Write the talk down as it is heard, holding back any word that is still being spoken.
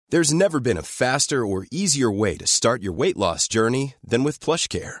There's never been a faster or easier way to start your weight loss journey than with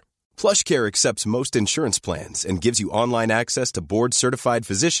PlushCare. PlushCare accepts most insurance plans and gives you online access to board-certified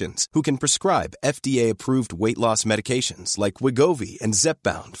physicians who can prescribe FDA-approved weight loss medications like Wegovy and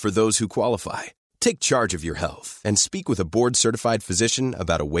Zepbound for those who qualify. Take charge of your health and speak with a board-certified physician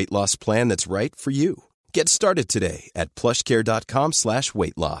about a weight loss plan that's right for you. Get started today at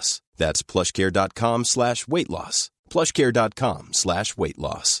plushcare.com/weightloss. That's plushcare.com/weightloss.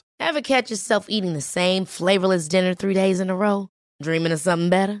 plushcare.com/weightloss. Ever catch yourself eating the same flavorless dinner 3 days in a row? Dreaming of something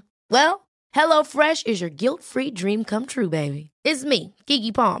better? Well, HelloFresh is your guilt-free dream come true, baby. It's me,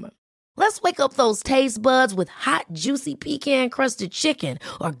 Keke Palmer. Let's wake up those taste buds with hot, juicy pecan-crusted chicken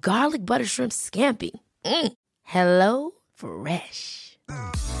or garlic butter shrimp scampi. Hello Fresh.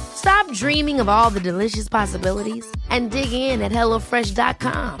 Stop dreaming of all the delicious possibilities and dig in at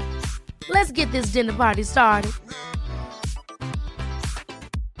HelloFresh.com. Let's get this dinner party started.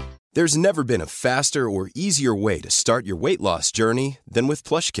 There's never been a faster or easier way to start your weight loss journey than with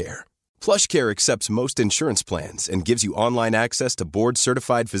PlushCare. PlushCare accepts most insurance plans and gives you online access to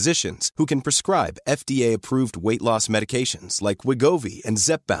board-certified physicians who can prescribe FDA-approved weight loss medications like Wegovy and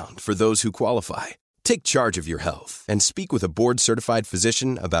Zepbound for those who qualify. Take charge of your health and speak with a board-certified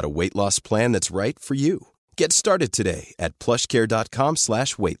physician about a weight loss plan that's right for you. Get started today at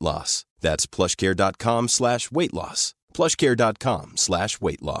plushcare.com/weightloss. That's plushcare.com/weightloss.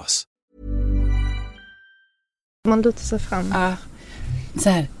 plushcare.com/weightloss. Man lutar sig fram. Ja, så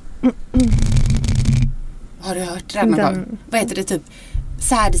här. Har du hört det någon gång? Vad heter det, typ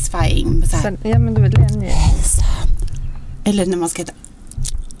satisfying? Så här. Ja, men du vill en. Eller när man ska äta.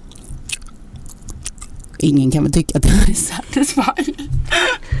 Ingen kan väl tycka att det är satisfying.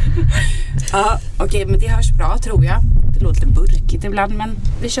 Ja, okej, men det hörs bra tror jag. Det låter lite burkigt ibland, men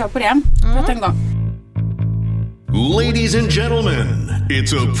vi kör på det. Prata en gång. Ladies and gentlemen,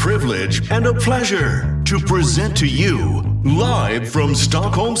 it's a privilege and a pleasure to present to you, live from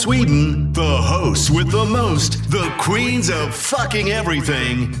Stockholm, Sweden, the hosts with the most, the queens of fucking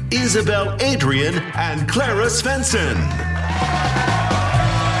everything, Isabel Adrian and Clara Svensson.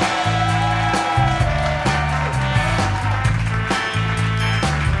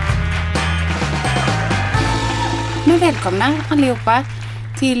 Men välkomna allihopa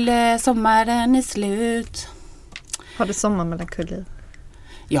till sommaren är slut. Har du sommarmelankoli?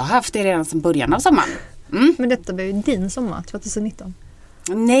 Jag har haft det redan sedan början av sommaren. Men detta var ju din sommar 2019.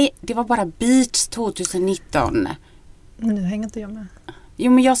 Nej, det var bara beach 2019. Men nu hänger inte jag med.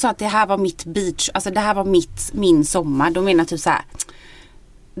 Jo, men jag sa att det här var mitt beach. Alltså det här var min sommar. De menar typ så här.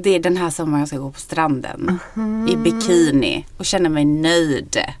 Det är den här sommaren jag ska gå på stranden. I bikini. Och känna mig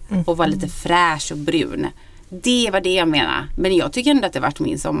nöjd. Och vara lite fräsch och brun. Det var det jag menar. Men jag tycker ändå att det varit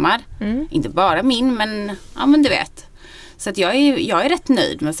min sommar. Inte bara min, men ja, men du vet. Så att jag är rätt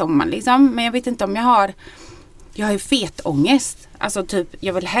nöjd med sommaren liksom. Men jag vet inte om jag har fetångest. Alltså typ,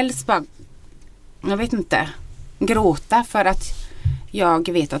 jag vill helst bara, jag vet inte, gråta för att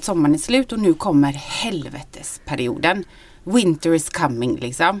jag vet att sommaren är slut och nu kommer helvetesperioden. Winter is coming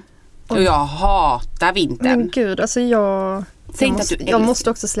liksom. Och jag hatar vintern. Men gud, alltså jag måste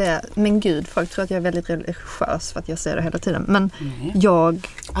också säga, men gud, folk tror att jag är väldigt religiös för att jag säger det hela tiden. Men jag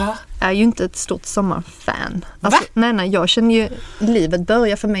är ju inte ett stort sommarfan. Alltså, nej, jag känner ju, livet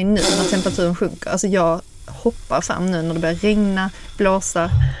börjar för mig nu när temperaturen sjunker. Alltså jag hoppar fram nu när det börjar regna, blåsa.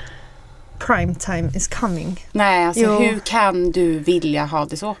 Prime time is coming. Nej, alltså hur kan du vilja ha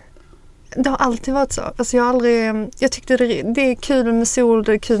det så? Det har alltid varit så. Alltså jag tyckte det är kul med sol,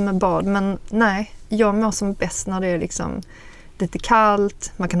 det är kul med bad, men nej, jag mår som bäst när det är liksom lite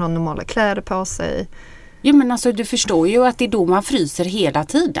kallt, man kan ha normala kläder på sig. Jo, men alltså du förstår ju att det är då man fryser hela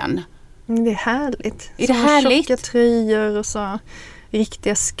tiden. Men det är härligt. Är det härligt? Tjocka tröjor och så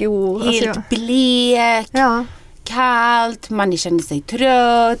riktiga skor. Helt blek. Ja. Kallt, man känner sig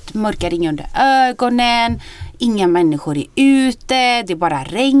trött, mörka ringar under ögonen, inga människor är ute, det bara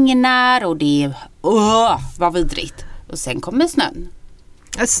regnar och det är vad vidrigt. Och sen kommer snön.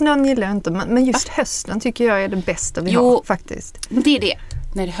 Snön gillar jag inte, men just hösten tycker jag är det bästa vi har faktiskt. Det är det.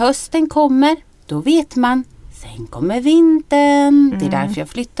 När hösten kommer, då vet man, sen kommer vintern. Det är därför jag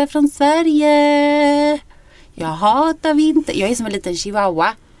flyttar från Sverige. Jag hatar vinter. Jag är som en liten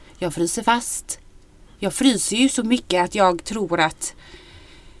chihuahua. Jag fryser fast. Jag fryser ju så mycket att jag tror att,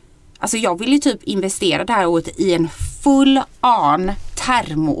 alltså jag vill ju typ investera det här året i en full-on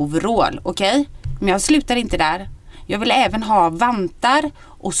termooverall, okej? Men jag slutar inte där. Jag vill även ha vantar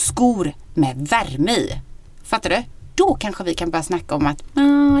och skor med värme i. Fattar du? Då kanske vi kan börja snacka om att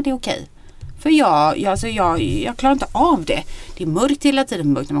det är okej. För jag klarar inte av det. Det är mörkt hela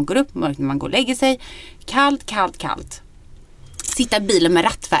tiden. Mörkt när man går upp, mörkt när man går och lägger sig. Kallt. sitta i bilen med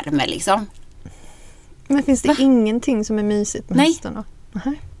rattvärme liksom. Men finns det ingenting som är mysigt med hösten då?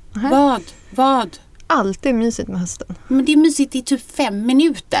 Nej. Vad? Allt är mysigt med hösten. Men det är mysigt i typ 5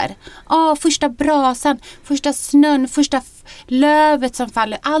 minuter. Första brasan, första snön, första lövet som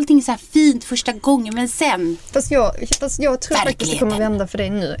faller. Allting är så här fint första gången, men sen... Fast jag tror faktiskt det kommer vända för dig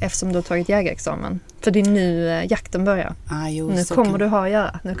nu eftersom du har tagit jägarexamen. För det är nu jakten börjar. Nu kommer du ha att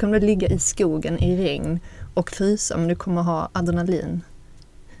göra. Nu kommer du ligga i skogen i regn och frysa, men du kommer ha adrenalin.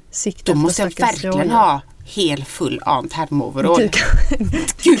 Då måste jag verkligen ha helt full av termoverall.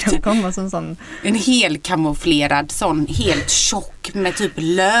 Du kan komma som sån. En hel kamouflerad sån, helt tjock med typ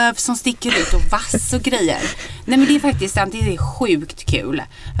löv som sticker ut och vass och grejer. Nej, men det är faktiskt sant, det är sjukt kul.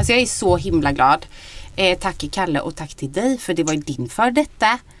 Alltså jag är så himla glad. Tack Kalle och tack till dig, för det var ju din för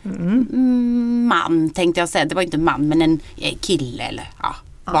detta. Man tänkte jag säga, det var inte man men en kille eller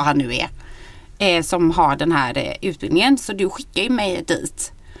vad han nu är. Som har den här utbildningen, så du skickar ju mig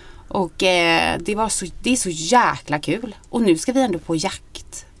dit. Och det är så jäkla kul. Och nu ska vi ändå på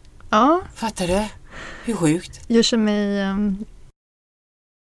jakt. Ja. Fattar du? Hur sjukt? Jag känner mig...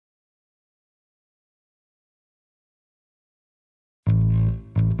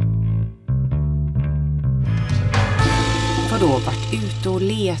 Vadå? Varit ute och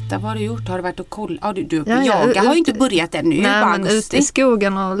leta? Vad har du gjort? Har du varit och kollat? Jag har ju inte börjat än nu. Nej, men ute i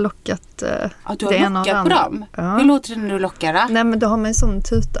skogen och lockat du har lockat på dem? Ja. Hur låter det när du lockar då? Nej, men då har man en sån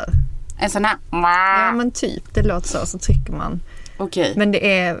tutar. En sån här? Ja, men typ. Det låter så trycker man. Okej. Men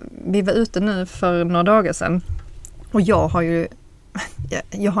vi var ute nu för några dagar sedan. Och jag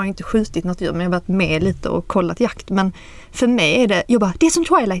har inte skjutit något djur, men jag har varit med lite och kollat jakt. Men för mig är det, det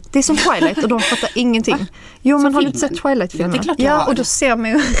är som Twilight och de fattar ingenting. Jo, men har du inte sett Twilight-filmen? Ja, det är klart jag har. Och då ser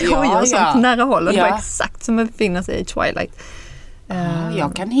man rådjur på nära håll och det var exakt som att befinna sig i Twilight.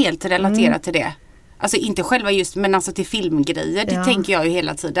 Jag kan helt relatera till det. Alltså inte själva just, men alltså till filmgrejer, det tänker jag ju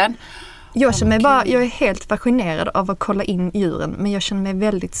hela tiden. Jag är helt fascinerad av att kolla in djuren, men jag känner mig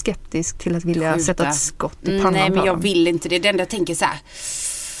väldigt skeptisk till att vilja sätta ett skott i pannan. Nej, men jag vill inte det. Det enda jag tänker så här,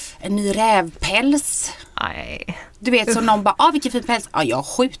 en ny rävpäls. Nej. Du vet, så någon bara, vilken fin päls. Jag har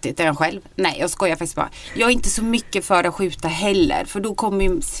skjutit den själv. Nej, jag skojar faktiskt bara. Jag är inte så mycket för att skjuta heller, för då kommer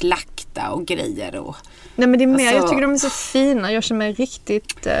ju slakta och grejer och... Nej, men det är mer, jag tycker de är så fina. Jag känner mig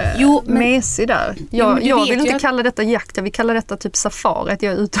riktigt mesig där. Jag vill inte kalla detta jakt, jag vill kalla detta typ safari, att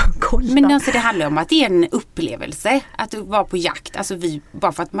jag är ute och kollar. Men alltså det handlar om att det är en upplevelse att vara på jakt. Alltså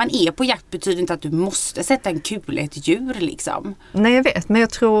bara för att man är på jakt betyder inte att du måste sätta en kul i ett djur liksom. Nej, jag vet, men jag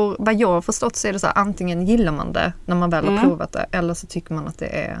tror, vad jag har förstått så är det så här, antingen gillar man det när man väl har provat det, eller så tycker man att det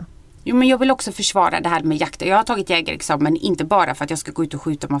är... Jo, men jag vill också försvara det här med jakt. Jag har tagit jägarexamen inte bara för att jag ska gå ut och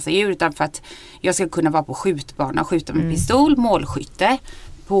skjuta massa djur, utan för att jag ska kunna vara på skjutbana och skjuta med pistol, målskytte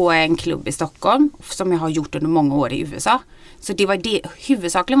på en klubb i Stockholm som jag har gjort under många år i USA. Så det var det,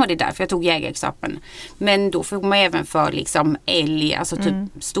 huvudsakligen var det därför jag tog jägarexamen. Men då får man även för liksom älg, alltså typ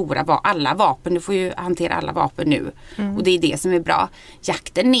stora alla vapen. Du får ju hantera alla vapen nu. Och det är det som är bra.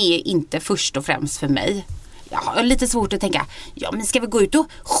 Jakten är inte först och främst för mig. Jag har lite svårt att tänka, men ska vi gå ut och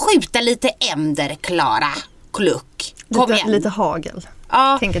skjuta lite änder, Klara? Kluck. Kom igen. Lite hagel.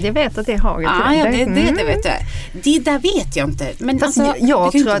 Ja. Tänk att jag vet att det är hagel. Det vet jag. Det där vet jag inte. Men fast alltså,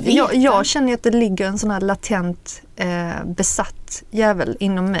 jag känner att det ligger en sån här latent besatt jävel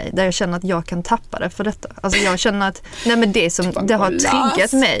inom mig. Där jag känner att jag kan tappa det för detta. Alltså jag känner att det har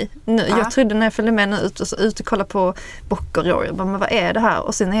triggat mig. Nu, jag trodde när jag följde med ut och kollade på bock och rådjur. Men vad är det här?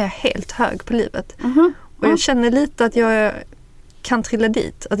 Och sen är jag helt hög på livet. Och jag känner lite att jag kan trilla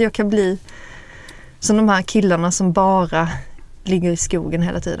dit. Att jag kan bli som de här killarna som bara ligger i skogen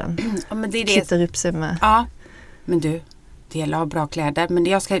hela tiden. Ja, men det är det. Kittar upp sig med... Ja, men du, det gäller att ha bra kläder. Men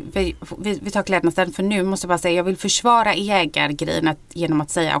vi tar kläderna sen, för nu måste jag bara säga, jag vill försvara jägargrejen genom att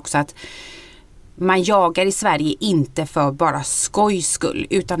säga också att man jagar i Sverige inte för bara skojs skull,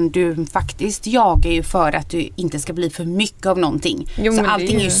 utan du faktiskt jagar ju för att du inte ska bli för mycket av någonting. Så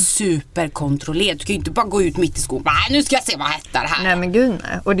allting är ju superkontrollerat. Du kan ju inte bara gå ut mitt i skogen. Nu ska jag se vad heter här. Nej, men gud,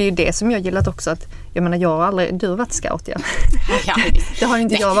 nej. Och det är ju det som jag gillat också, att jag menar, du har varit scout, det har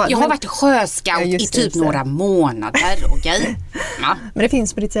inte jag varit. Jag har varit sjöscout i typ några månader, okej? Ja. Men det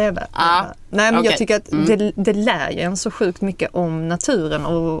finns på ditt CV. Nej, men jag tycker att det lär ju en så sjukt mycket om naturen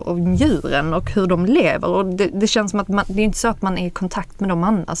och djuren och hur de lever. Och det känns som att det är inte så att man är i kontakt med dem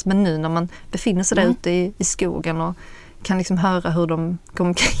annars, men nu när man befinner sig där ute i skogen och kan liksom höra hur de går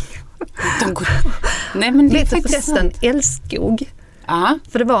omkring. Nej, men det är faktiskt förresten älskog.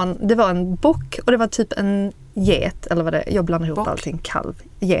 För det var en bock och det var typ en get, eller vad det är. Jag blandar ihop allting, kalv,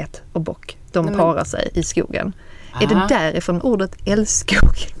 get och bock. De parar sig i skogen. Är det därifrån ordet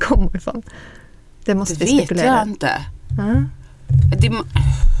älskog kommer ifrån? Det måste vi spekulera. Det vet jag inte.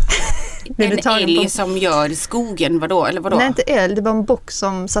 En älg som gör skogen, vadå? Eller vadå? Nej, inte älg. Det var en bock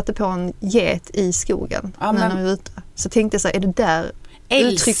som satte på en get i skogen när den var ute. Så tänkte jag så här, är det där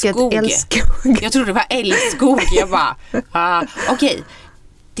uttrycket älskog? Jag trodde det var älskog. Jag bara, okej.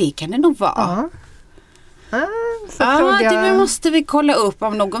 Det kan det nog vara. Det måste vi kolla upp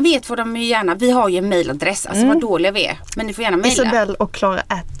om någon vet vad de gärna. Vi har ju en mailadress, alltså vad dåliga vi är. Men ni får gärna mejla.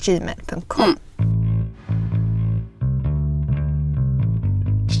 isabellochklara@gmail.com.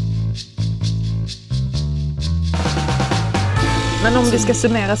 Men om vi ska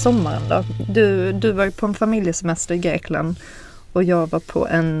summera sommaren då. Du var ju på en familjesemester i Grekland och jag var på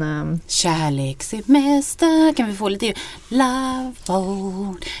en... kärlekssemester. Kan vi få lite love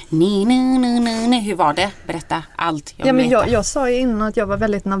word. Hur var det? Berätta allt. Jag sa ju innan att jag var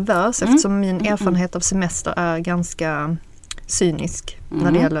väldigt nervös eftersom min erfarenhet av semester är ganska cynisk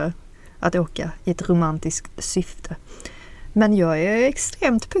när det gäller att åka i ett romantiskt syfte. Men jag är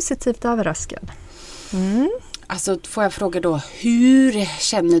extremt positivt överraskad. Alltså får jag fråga då, hur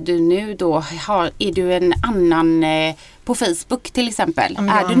känner du nu då? Är du en annan på Facebook till exempel? Men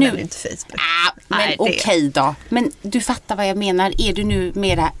jag använder inte Facebook. Men okej då. Men du fattar vad jag menar. Är du nu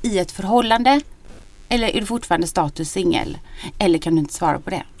mera i ett förhållande? Eller är du fortfarande status singel? Eller kan du inte svara på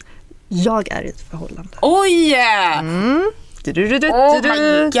det? Jag är i ett förhållande. Oj! Oh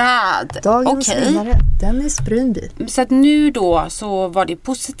my god. Dagens vinnare, Dennis Brunby. Så att nu då så var det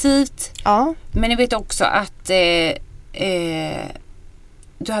positivt. Ja. Men jag vet också att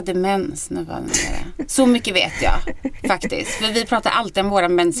du hade mens när var det. Så mycket vet jag faktiskt. För vi pratar alltid om vår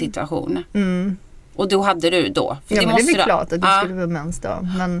menssituation. Och då hade du då. För det är väl klart att du skulle vara mens då.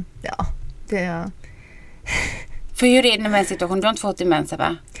 Men ja, det är... För hur är det med menssituation? Du har inte fått din mens,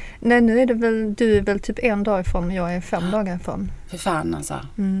 va? Nej, nu är det väl, du är väl typ 1 dag ifrån och jag är 5 dagar ifrån. För fan alltså.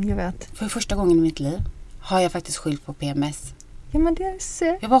 Jag vet. För första gången i mitt liv har jag faktiskt skyllt på PMS. Ja, men det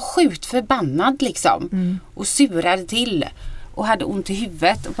ser. Jag var sjukt förbannad liksom. Och surade till. Och hade ont i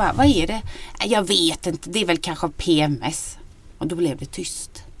huvudet. Och bara, vad är det? Jag vet inte. Det är väl kanske PMS. Och då blev det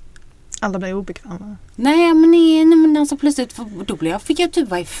tyst. Alla blev obekväma. Nej, men alltså plötsligt fick jag typ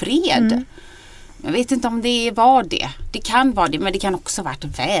vara i fred. Jag vet inte om det var det. Det kan vara det, men det kan också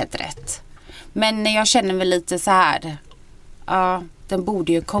varit vädret. Men jag känner mig lite så här. Ja, den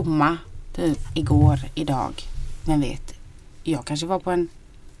borde ju komma typ igår, idag. Vem vet? Jag kanske var på en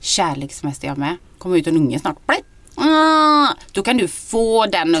kärlekssemester jag med. Kommer ut en unge snart. Då kan du få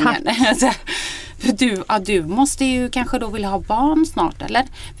den ungen. Du måste ju kanske då vilja ha barn snart, eller?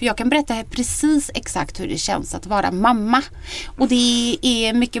 För jag kan berätta här precis exakt hur det känns att vara mamma. Och det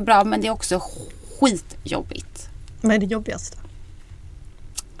är mycket bra, men det är också skitjobbigt. Vad är det jobbigaste?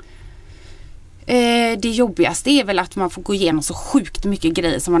 Det jobbigaste är väl att man får gå igenom så sjukt mycket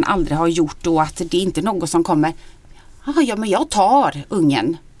grejer som man aldrig har gjort och att det är inte något som kommer ja men jag tar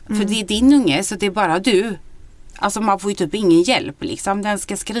ungen. För det är din unge så det är bara du. Alltså man får ju typ ingen hjälp liksom. Den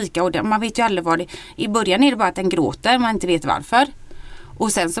ska skrika och man vet ju aldrig vad det är. I början är det bara att den gråter, man inte vet varför.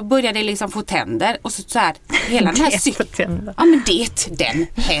 Och sen så börjar det liksom få tänder och så här hela den här cykeln. Ja men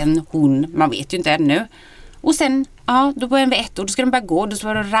hen, hon, man vet ju inte ännu. Och sen, då börjar den vid 1 år, då ska den börja gå, då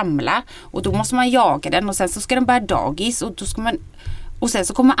ska den ramla och då måste man jaga den och sen så ska den börja dagis och då ska man, och sen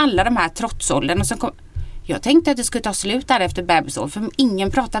så kommer alla de här trotsåldern och sen jag tänkte att det skulle ta slut där efter bebisår för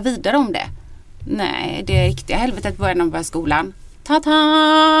ingen pratar vidare om det. Nej, det är riktiga helvetet börjar när man börjar skolan.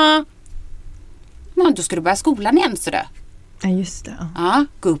 Ta-ta! Men då ska du börja skolan igen så det. Ja, just det. Ja,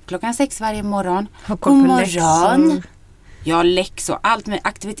 gå upp 6:00 varje morgon. God morgon. Ja, läxor. Allt med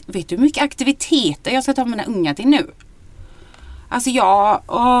aktivitet. Vet du hur mycket aktiviteter jag ska ta mina unga till nu? Alltså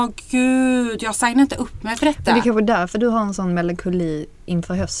gud, jag signar inte upp mig för detta. Men det kan vara därför du har en sån melankoli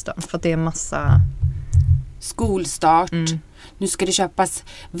inför hösten. För att det är massa... Skolstart. Nu ska det köpas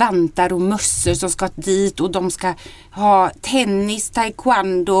vantar och mössor som ska dit och de ska ha tennis,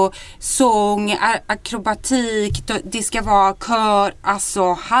 taekwondo, sång, akrobatik, det ska vara kör,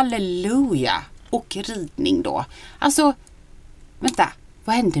 alltså halleluja. Och ridning då. Alltså, vänta,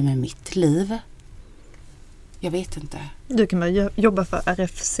 vad hände med mitt liv? Jag vet inte. Du kan väl jobba för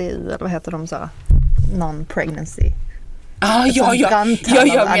RFCU eller vad heter de så? Non-pregnancy.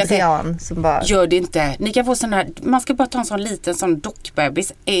 Gör det inte. Ni kan få sån här, man ska bara ta en sån liten sån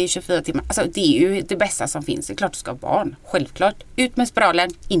dockbebis i 24 timmar. Alltså det är ju det bästa som finns. Det är klart du ska ha barn. Självklart. Ut med spiralen,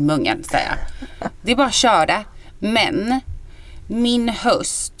 in med ungen, säger jag. Det är bara att köra. Men min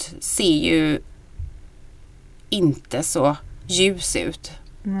höst ser ju inte så ljus ut.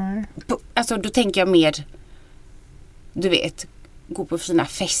 Nej. Alltså då tänker jag mer, du vet, gå på fina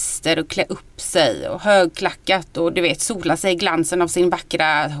fester och klä upp sig och högklackat och du vet sola sig i glansen av sin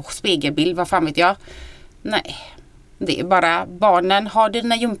vackra spegelbild, vad fan vet jag. Nej, Det är bara barnen, har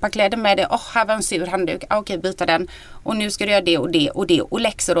dina gympakläder med dig. Här var en sur handduk. Okej, byta den. Och nu ska du göra det och det och det. Och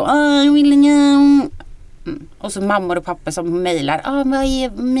läxor då. Jag vill inga. Och så mammor och pappa som mejlar. Vad är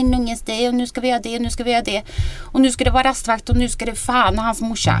min unges det? Och nu ska vi göra det. Och nu ska vi göra det. Och nu ska det vara rastvakt. Och nu ska det fan hans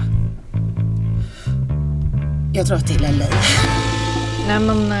morsa. Jag tror till LA. Nej,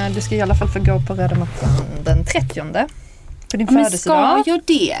 men du ska i alla fall få gå på röda mattan den 30:e. På din födelsedag. Men ska jag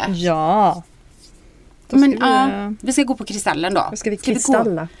det? Ja. Vi ska gå på Kristallen då. Ska vi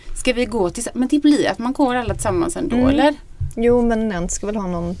kristalla? Ska vi gå till... Men det blir att man går alla tillsammans ändå, eller? Jo, men Nent ska väl ha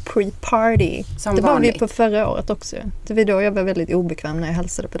någon pre-party. Som det vanligt. var vi på förra året också. Det var då jag var väldigt obekväm när jag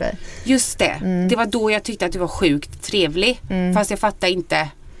hälsade på dig. Just det. Det var då jag tyckte att du var sjukt trevlig. Fast jag fattade inte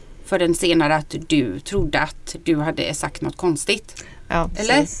förrän senare att du trodde att du hade sagt något konstigt. Ja,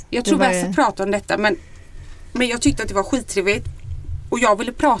 eller? Precis. Jag tror vi ska prata om detta, men jag tyckte att det var skittrevligt. Och jag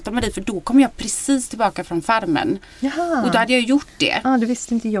ville prata med dig för då kom jag precis tillbaka från farmen. Jaha. Och då hade jag gjort det. Ja, det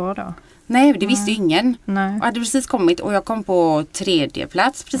visste inte jag då. Nej, det visste ju ingen. Nej. Och hade precis kommit och jag kom på 3:e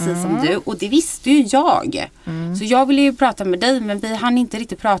plats precis som du. Och det visste ju jag. Så jag ville ju prata med dig, men vi hann inte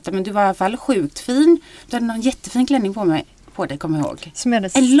riktigt prata. Men du var i alla fall sjukt fin. Du hade någon jättefin klänning på dig, kommer jag ihåg. Som jag hade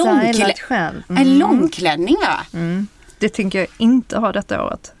stylat själv. En långklänning, va? Det tänker jag inte ha detta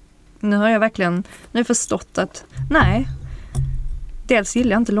året. Nu har jag verkligen förstått att nej. Dels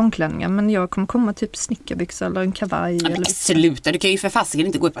gillar jag inte långklänningar, men jag kommer komma typ snickarbyxor eller en kavaj. Ja, men sluta, du kan ju för fasiken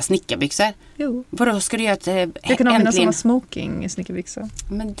inte gå i på snickarbyxor. Jo. Vadå, ska du göra ett jag kan ha mina sådana smoking snickarbyxor.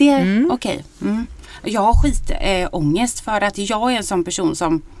 Men det, okej. Jag har skitångest för att jag är en sån person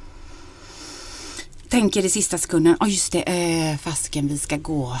som tänker i sista sekunden, just det, fasiken vi ska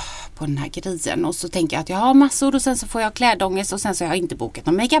gå på den här grejen. Och så tänker jag att jag har massor och sen så får jag klädångest och sen så har jag inte bokat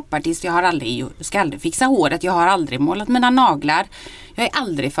någon makeupartist. Jag ska aldrig fixa håret, jag har aldrig målat mina naglar. Jag är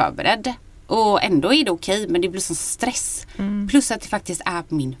aldrig förberedd. Och ändå är det okej, men det blir sån stress. Plus att det faktiskt är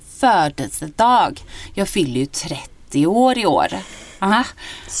min födelsedag. Jag fyller ju 30 år i år. Aha.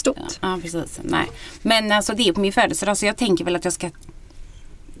 Stort. Ja, precis. Nej. Men alltså det är på min födelsedag så jag tänker väl att jag ska...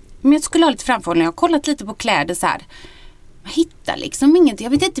 Men jag skulle ha lite framförhållning. Jag har kollat lite på kläder så här. Jag hittar liksom inget. Jag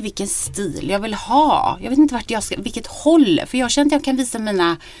vet inte vilken stil jag vill ha. Jag vet inte vilket håll. För jag känner att jag kan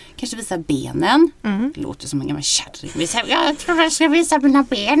kanske visa benen. Det låter som en gammal kärring. Jag tror jag ska visa mina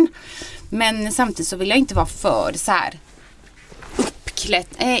ben. Men samtidigt så vill jag inte vara för så här uppklädd.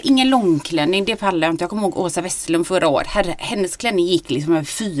 Ingen långklänning, det pallar jag inte. Jag kommer ihåg Åsa Westlund förra år. Hennes klänning gick liksom över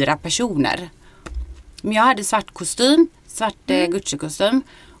 4 personer. Men jag hade svart kostym, svart Gucci-kostym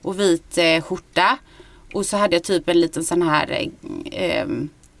och vit skjorta. Och så hade jag typ en liten sån här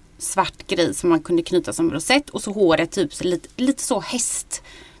svart grej som man kunde knyta som rosett. Och så håret typ så lite så häst.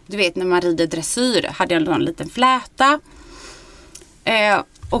 Du vet när man rider dressyr hade jag en liten fläta.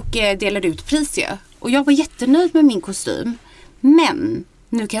 Och delade ut pris ju. Och jag var jättenöjd med min kostym. Men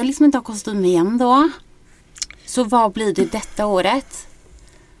nu kan jag liksom inte ha kostym igen då. Så vad blir det detta året?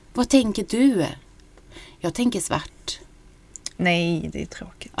 Vad tänker du? Jag tänker svart. Nej, det är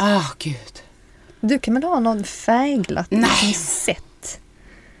tråkigt. Gud. Du kan väl ha någon färgglatt sätt?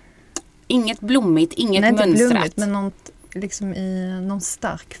 Inget blommigt, inget mönstrat. Nej, inte blommigt, men något liksom i någon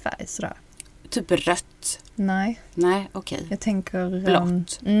stark färg sådär. Typ rött? Nej, okej. Jag tänker...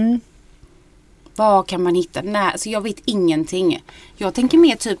 blått. Vad kan man hitta? Nej, så jag vet ingenting. Jag tänker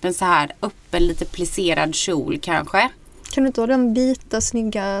mer typ en så här öppen, lite plisserad kjol kanske. Kan du inte ha den vita,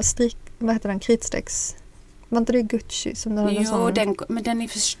 snygga vad heter den, kritstrecks? Var inte det Gucci som det hade sån? Men den är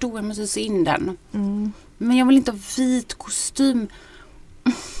för stor, jag måste se in den. Men jag vill inte ha vit kostym.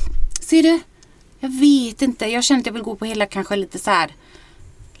 Ser du? Jag vet inte. Jag känner att jag vill gå på hela kanske lite så här.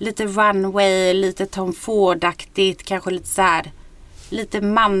 Lite runway, lite Tom Ford-aktigt. Kanske lite så här. Lite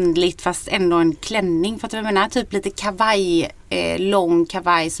manligt fast ändå en klänning. För att jag menar typ lite kavaj. Lång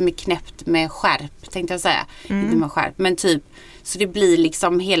kavaj som är knäppt med skärp tänkte jag säga. Inte med skärp. Men typ så det blir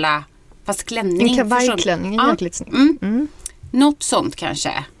liksom hela... Fast klänning. En kavajklänning är jäkligt snygg. Något sånt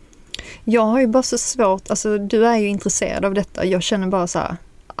kanske. Jag har ju bara så svårt, alltså du är ju intresserad av detta. Jag känner bara så här,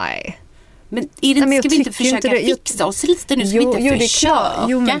 nej. Men ska vi inte försöka fixa oss lite nu? Ska vi inte försöka?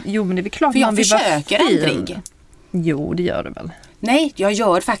 Jo, men det är väl klart. För jag försöker aldrig. Jo, det gör du väl. Nej, jag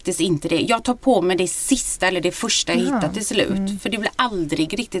gör faktiskt inte det. Jag tar på mig det sista eller det första jag hittar till slut. För det blir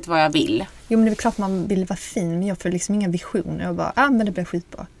aldrig riktigt vad jag vill. Jo, men det är väl klart man vill vara fin. Men jag får liksom inga visioner. Jag bara, men det blir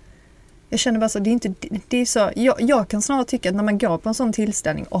skitbra. Jag känner bara så, det är så, jag kan snarare tycka att när man går på en sån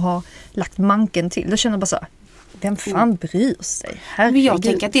tillställning och har lagt manken till, då känner jag bara så, Vem fan bryr sig? Herregud. Men jag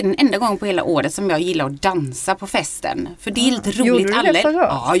tänker att det är den enda gången på hela året som jag gillar att dansa på festen. För det är lite roligt. Gjorde du det förra?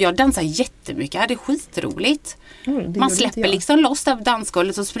 Ja, jag dansar jättemycket. Det är skitroligt. Man släpper liksom loss av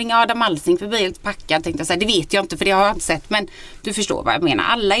dansgolvet och springer Adam Alsing förbi helt packad. Tänkte jag säga. Det vet jag inte för det har jag inte sett. Men du förstår vad jag menar.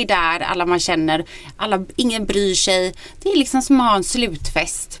 Alla är där, alla man känner. Ingen bryr sig. Det är liksom som att ha en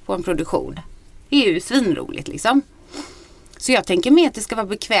slutfest på en produktion. Det är ju svinroligt liksom. Så jag tänker mer att det ska vara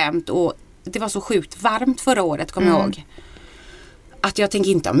bekvämt och det var så sjukt varmt förra året, kommer jag ihåg. Att jag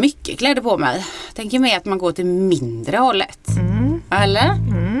tänker inte ha mycket kläder på mig. Jag tänker mer att man går till mindre hållet. Eller?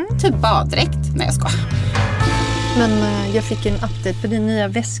 Typ baddräkt. Nej, jag ska. Men jag fick en update på din nya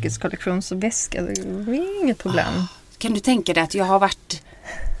väskeskollektion. Så väska, det är inget problem. Kan du tänka dig att jag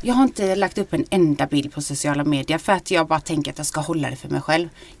har inte lagt upp en enda bild på sociala medier för att jag bara tänker att jag ska hålla det för mig själv.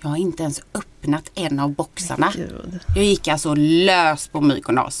 Jag har inte ens öppnat en av boxarna. Jag gick alltså lös på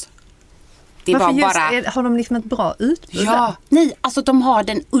Mykonos. Det var bara... Har de liksom ett bra utbud? Ja, nej, alltså de har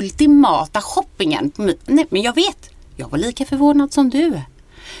den ultimata shoppingen. Nej, men jag vet, jag var lika förvånad som du.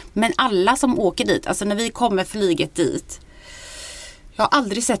 Men alla som åker dit, alltså när vi kommer flyget dit. Jag har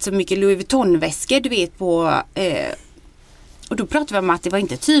aldrig sett så mycket Louis Vuitton-väskor, du vet på... Och då pratade vi om att det var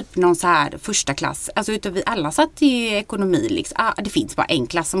inte typ någon så här första klass. Alltså utan vi alla satt i ekonomi. Liksom. Det finns bara en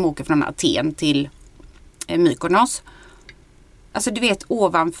klass som åker från Aten till Mykonos. Alltså du vet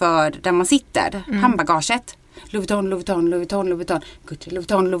ovanför där man sitter. Handbagaget. Louis Vuitton, Louis Vuitton, Louis Vuitton, Louis Vuitton. Gucci, Louis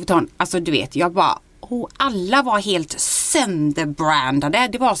Vuitton, Louis Vuitton. Alltså du vet, jag bara... alla var helt sönderbrandade.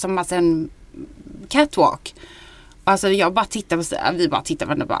 Det var som alltså en catwalk. Alltså jag bara tittade på... Vi bara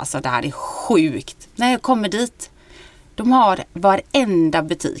tittade på alltså det här är sjukt. När jag kommer dit... De har varenda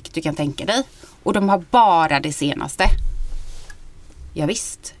butik du kan tänka dig. Och de har bara det senaste. Ja,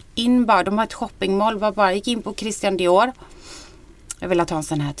 visst. De har ett shoppingmall. Bara gick in på Christian Dior. Jag vill ha en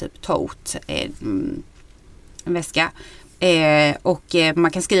sån här typ tote. En väska. Och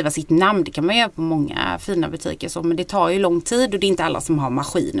man kan skriva sitt namn. Det kan man göra på många fina butiker. Så, men det tar ju lång tid. Och det är inte alla som har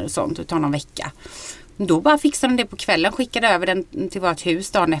maskiner och sånt. Det tar någon vecka. Då bara fixade de det på kvällen, skickade över den till vårt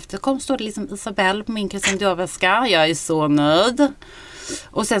hus dagen efter. Stod det liksom Isabelle på min Christian Dior-väska. Jag är så nöjd.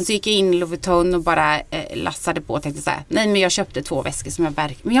 Och sen så gick jag in i Louis Vuitton och bara lassade på och tänkte så här, nej men jag köpte 2 väskor som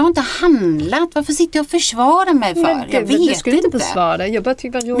men jag har inte handlat. Varför sitter jag och försvarar mig för? Men jag vet du skulle inte försvara dig. Jag bara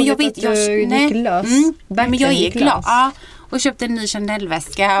tyckte det var roligt att du gick lös. Men jag är glad. Ja, och köpte en ny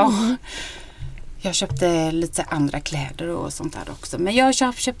Chanel-väska och jag köpte lite andra kläder och sånt där också. Men jag har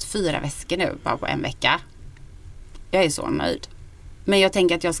köpt 4 väskor nu bara på en vecka. Jag är så nöjd. Men jag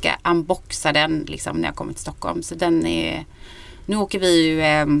tänker att jag ska unboxa den liksom när jag kommer till Stockholm. Så den är... Nu åker vi ju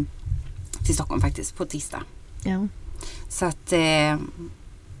till Stockholm faktiskt på tisdag. Ja. Så att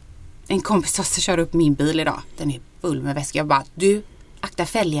en kompis också kör upp min bil idag. Den är full med väskor. Jag bara, du akta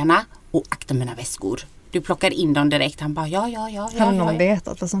fälgarna och akta mina väskor. Du plockar in dem direkt. Han bara, ja. Hade någon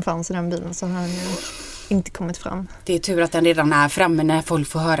vetat vad som fanns i den bilen så har han ju inte kommit fram. Det är tur att den redan är framme när folk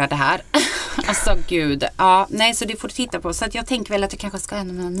får höra det här. Alltså gud. Ja, nej så det får du titta på. Så att jag tänker väl att jag kanske ska ha en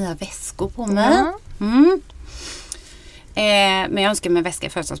av mina nya väskor på mig. Men jag önskar mig en väska i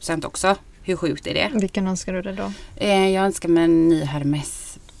födelsedagspresent också. Hur sjukt är det? Vilken önskar du det då? Jag önskar mig en ny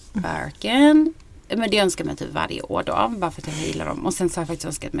Hermes Birkin. Men det önskar mig typ varje år då. Bara för att jag gillar dem. Och sen så har jag faktiskt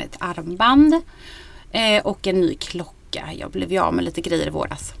önskat mig ett armband. Och en ny klocka. Jag blev ju av med lite grejer i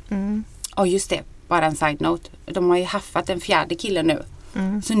våras. Och just det, bara en side note. De har ju haffat en 4:e kille nu.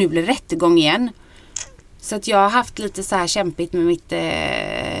 Så nu blir rättegång igen. Så att jag har haft lite så här kämpigt med mitt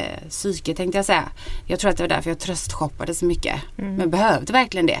psyke tänkte jag säga. Jag tror att det var därför jag tröstshoppade så mycket. Men behövde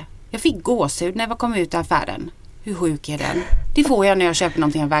verkligen det. Jag fick gåshud när jag kom ut av affären. Hur sjuk är den? Det får jag när jag köper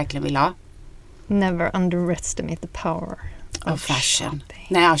någonting jag verkligen vill ha. Never underestimate the power of fashion.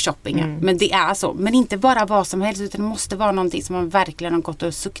 Nej, shopping. Men det är så. Men inte bara vad som helst utan det måste vara någonting som man verkligen har gått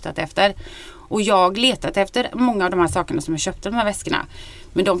och suktat efter. Och jag letat efter många av de här sakerna som jag köpte, de här väskorna.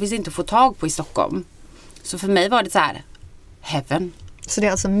 Men de finns inte att få tag på i Stockholm. Så för mig var det så här, heaven. Så det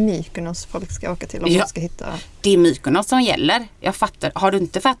är alltså Mykonos folk ska åka till om man ska hitta... Det är Mykonos som gäller. Jag fattar. Har du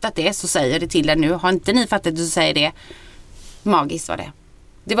inte fattat det så säger det till dig nu. Har inte ni fattat det så säger det. Magiskt var det.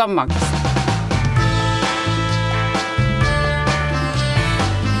 Det var magiskt.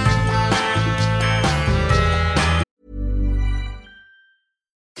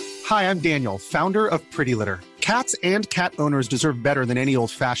 Hi, I'm Daniel, founder of Pretty Litter. Cats and cat owners deserve better than any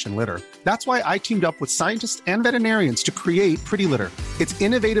old-fashioned litter. That's why I teamed up with scientists and veterinarians to create Pretty Litter. Its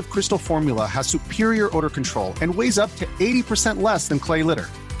innovative crystal formula has superior odor control and weighs up to 80% less than clay litter.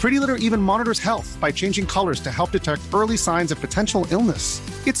 Pretty Litter even monitors health by changing colors to help detect early signs of potential illness.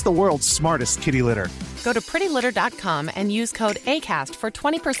 It's the world's smartest kitty litter. Go to prettylitter.com and use code ACAST for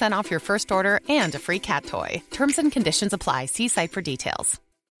 20% off your first order and a free cat toy. Terms and conditions apply. See site for details.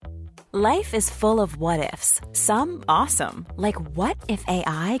 Life is full of what-ifs. Some awesome, like what if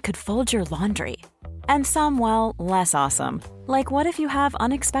AI could fold your laundry? And some, well, less awesome, like what if you have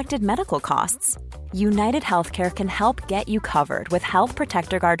unexpected medical costs? United Healthcare can help get you covered with Health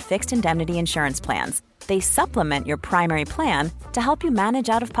Protector Guard fixed indemnity insurance plans. They supplement your primary plan to help you manage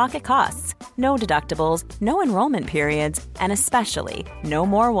out-of-pocket costs. No deductibles, no enrollment periods, and especially no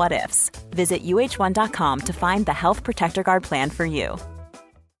more what-ifs. Visit uh1.com to find the Health Protector Guard plan for you.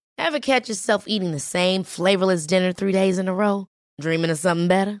 Ever catch yourself eating the same flavorless dinner 3 days in a row? Dreaming of something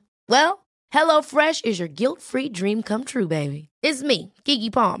better? Well, HelloFresh is your guilt-free dream come true, baby. It's me,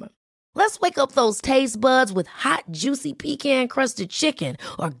 Keke Palmer. Let's wake up those taste buds with hot, juicy pecan-crusted chicken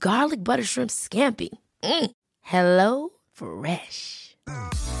or garlic butter shrimp scampi. Hello Fresh.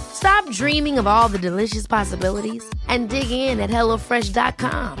 Stop dreaming of all the delicious possibilities and dig in at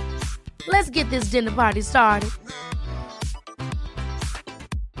HelloFresh.com. Let's get this dinner party started.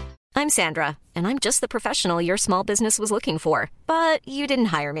 I'm Sandra, and I'm just the professional your small business was looking for. But you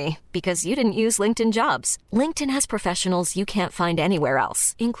didn't hire me because you didn't use LinkedIn Jobs. LinkedIn has professionals you can't find anywhere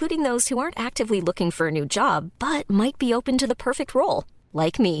else, including those who aren't actively looking for a new job, but might be open to the perfect role,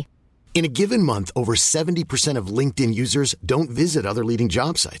 like me. In a given month, over 70% of LinkedIn users don't visit other leading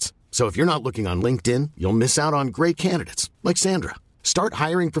job sites. So if you're not looking on LinkedIn, you'll miss out on great candidates like Sandra. Start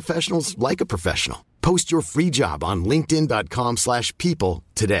hiring professionals like a professional. Post your free job on linkedin.com/people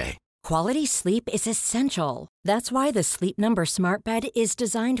today. Quality sleep is essential. That's why the Sleep Number Smart Bed is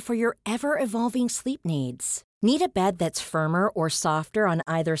designed for your ever-evolving sleep needs. Need a bed that's firmer or softer on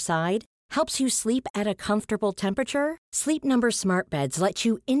either side? Helps you sleep at a comfortable temperature? Sleep Number Smart Beds let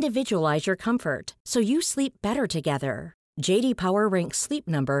you individualize your comfort, so you sleep better together. J.D. Power ranks Sleep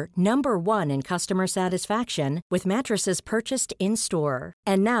Number #1 in customer satisfaction with mattresses purchased in-store.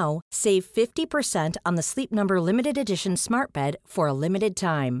 And now, save 50% on the Sleep Number Limited Edition Smart Bed for a limited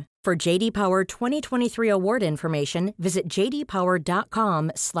time. For J.D. Power 2023 award information, visit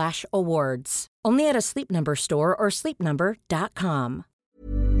jdpower.com/awards. Only at a Sleep Number store or sleepnumber.com.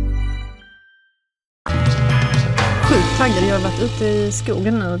 Sjukt taggad. Jag har varit ute i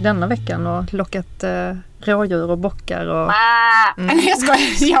skogen nu denna veckan och lockat rådjur och bockar och...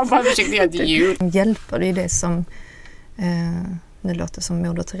 Jag bara försökte göra ett ljud. Hjälper, det är det som... nu låter som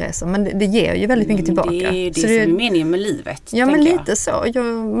Moder Teresa, men det ger ju väldigt mycket tillbaka. Det är det som är meningen med livet. Ja, men lite så.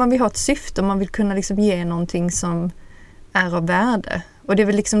 Man vill ha ett syfte, man vill kunna liksom ge någonting som är av värde. Och det är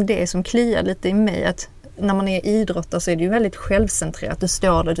väl liksom det som kliar lite i mig, att när man är idrottare så är det ju väldigt självcentrerat. Du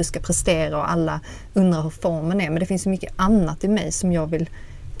står där, du ska prestera och alla undrar hur formen är. Men det finns så mycket annat i mig som jag vill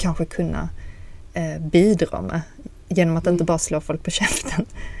kanske kunna bidra med genom att inte bara slå folk på käften.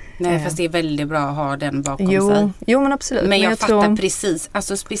 Nej, fast det är väldigt bra att ha den bakom sig. Jo, men absolut. Men jag fattar precis.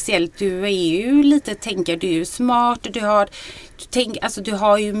 Alltså speciellt, du är ju lite tänker, du är ju smart. Du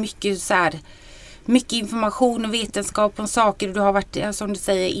har ju mycket så här... Mycket information och vetenskap om saker och du har varit, som du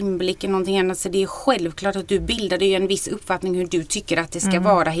säger, inblick i någonting annat, så det är självklart att du bildar ju en viss uppfattning hur du tycker att det ska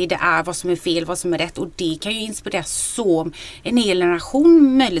vara, hur det är, vad som är fel, vad som är rätt, och det kan ju inspirera så en hel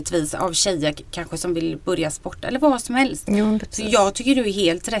generation möjligtvis av tjejer kanske som vill börja sporta eller vad som helst. Så jag tycker du är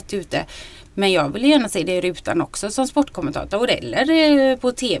helt rätt ute, men jag vill gärna se det i rutan också som sportkommentator eller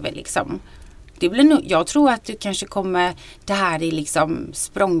på tv liksom. Det blir nog, jag tror att du kanske kommer, det här är liksom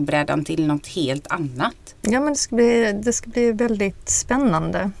språngbrädan till något helt annat. Ja, men det ska bli väldigt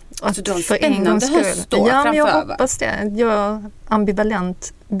spännande. Alltså du har en spännande höst då framför. Men jag hoppas det. Jag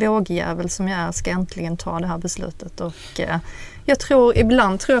ambivalent vågjävel som jag är ska äntligen ta det här beslutet. Och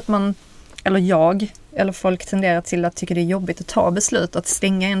ibland tror jag att man, eller folk tenderar till att tycka det är jobbigt att ta beslut, att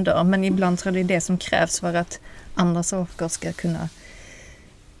stänga en dörr. Men ibland tror jag det är det som krävs för att andra saker ska kunna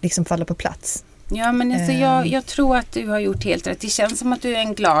liksom falla på plats. Ja, men alltså, jag tror att du har gjort helt rätt. Det känns som att du är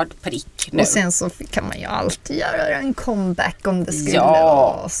en glad prick nu. Och sen så kan man ju alltid göra en comeback om det skulle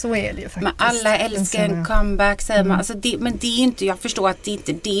vara. Så är det ju faktiskt. Men alla älskar en comeback, säger man. Alltså men det är ju inte, jag förstår att det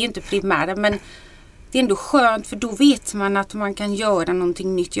är inte primära, men det är ändå skönt, för då vet man att man kan göra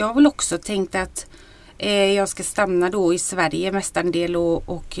någonting nytt. Jag har väl också tänkt att jag ska stanna då i Sverige mestadels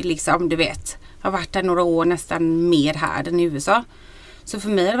och liksom, du vet, har varit där några år, nästan mer här än i USA. Så för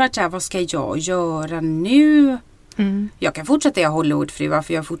mig har det varit så här, vad ska jag göra nu? Jag kan fortsätta jag Hollywoodfru,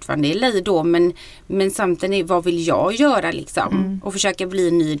 för jag fortfarande är LA då, men samtidigt, vad vill jag göra liksom? Och försöka bli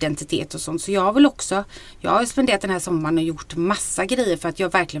en ny identitet och sånt. Så jag har spenderat den här sommaren och gjort massa grejer för att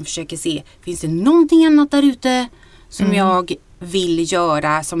jag verkligen försöker se, finns det någonting annat där ute som jag vill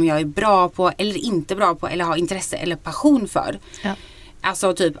göra, som jag är bra på eller inte bra på, eller har intresse eller passion för. Ja.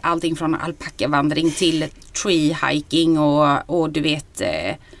 Alltså typ allting från alpackavandring till tree hiking och du vet,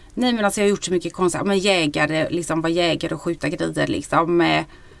 nej men alltså jag har gjort så mycket konstigt, men jägare, liksom vara jägare och skjuta grejer liksom,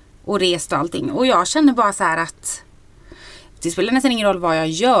 och rest och allting. Och jag känner bara så här att det spelar nästan ingen roll vad jag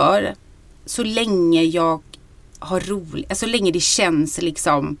gör, så länge jag har roligt, alltså så länge det känns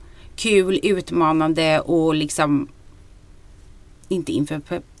liksom kul, utmanande och liksom inte inför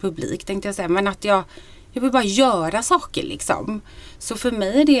publik tänkte jag säga, men att jag vill bara göra saker liksom. Så för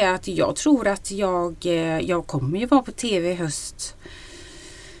mig är det att jag tror att jag kommer ju vara på tv i höst.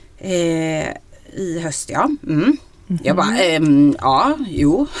 I höst, ja. Mm. Jag bara,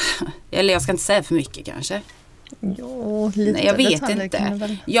 eller jag ska inte säga för mycket kanske. Jo, lite. Nej, jag vet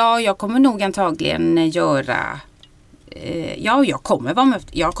inte. Ja, jag kommer nog antagligen göra... jag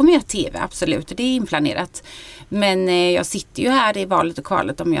kommer göra tv, absolut. Det är inplanerat. Men jag sitter ju här i valet och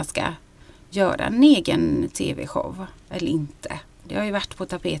kvalet om jag ska göra en egen tv-show eller inte. Det har ju varit på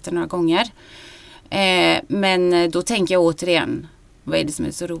tapeten några gånger. Men då tänker jag återigen, vad är det som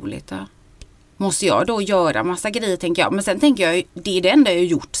är så roligt då? Måste jag då göra massa grejer, tänker jag. Men sen tänker jag, det är det enda jag har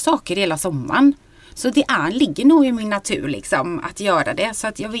gjort saker hela sommaren. Så det ligger nog i min natur liksom att göra det. Så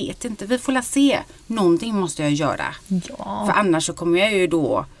att jag vet inte, vi får la se. Någonting måste jag göra. Ja. För annars så kommer jag ju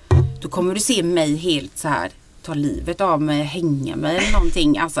då kommer du se mig helt så här, ta livet av mig, hänga mig eller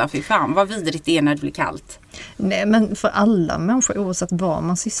någonting. Alltså fy fan vad vidrigt det är när det blir kallt. Nej, men för alla människor, oavsett vad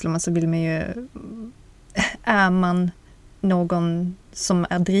man sysslar med, så vill man ju... Är man någon som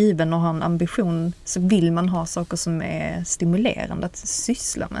är driven och har en ambition, så vill man ha saker som är stimulerande att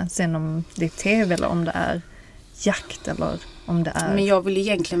syssla med. Sen om det är tv eller om det är jakt eller om det är... Men jag vill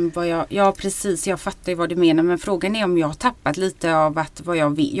egentligen precis, jag fattar ju vad du menar, men frågan är om jag har tappat lite av att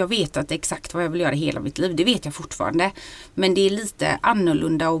jag vet att det är exakt vad jag vill göra hela mitt liv. Det vet jag fortfarande. Men det är lite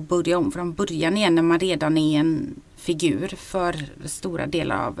annorlunda att börja om från början igen när man redan är en figur för stora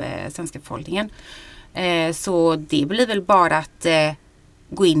delar av svenska befolkningen. Så det blir väl bara att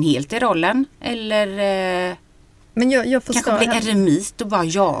gå in helt i rollen eller men jag förstår, kanske bli eremit och bara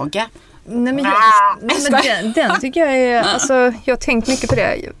jaga. Nej, men den tycker jag är, alltså, jag har tänkt mycket på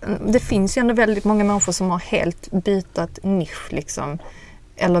det. Det finns ju ändå väldigt många människor som har helt bytt nisch liksom,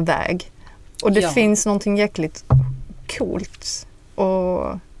 eller väg. Och det finns någonting jäkligt coolt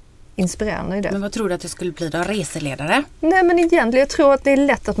och inspirerande i det. Men vad tror du att det skulle bli då? Reseledare? Nej, men egentligen, jag tror att det är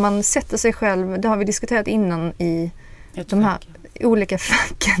lätt att man sätter sig själv, det har vi diskuterat innan i de här olika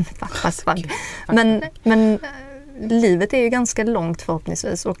facken. Men livet är ju ganska långt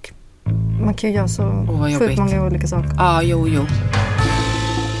förhoppningsvis och man kan ju göra så sjukt många olika saker. Ja, jo.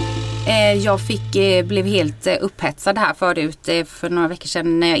 Jag blev helt upphetsad här förut för några veckor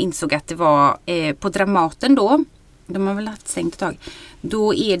sedan när jag insåg att det var på Dramaten då. De har väl haft stängt ett tag.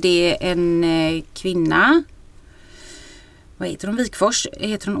 Då är det en kvinna. Vad heter hon? Vikfors?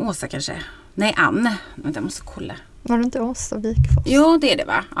 Heter hon Åsa kanske? Nej, Ann. Vänta, jag måste kolla. Var det inte Åsa Vikfors? Jo, det är det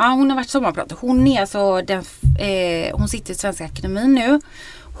va? Ja, hon har varit sommarpratare. Hon är alltså hon sitter i Svenska Akademin nu.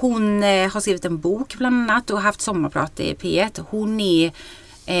 Hon har skrivit en bok bland annat och haft sommarprat i P1. Hon är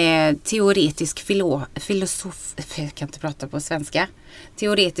teoretisk filosof. Jag kan inte prata på svenska.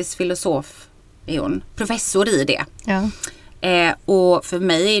 Teoretisk filosof är hon. Professor i det. Ja. Och för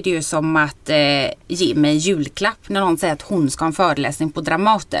mig är det ju som att ge mig julklapp när någon säger att hon ska ha en föreläsning på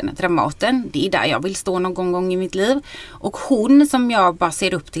Dramaten. Dramaten, det är där jag vill stå någon gång i mitt liv. Och hon som jag bara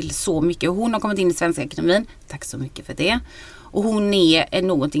ser upp till så mycket. Och hon har kommit in i Svenska Akademin. Tack så mycket för det. Och hon är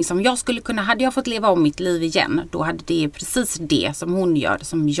någonting som jag skulle kunna, hade jag fått leva om mitt liv igen, då hade det precis det som hon gör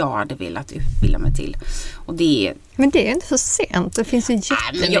som jag hade velat utbilda mig till. Och det är... Men det är inte för sent, det finns ju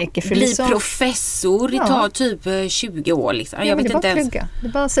jättemycket filosof. Bli professor, det tar typ 20 år liksom. Ja, jag vet inte ens. Det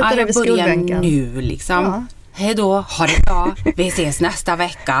är bara att sätta det vid skolbänken. Jag börjar nu liksom. Ja. Hej då, ha det bra. Vi ses nästa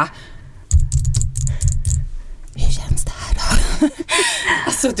vecka. Hur känns det här då?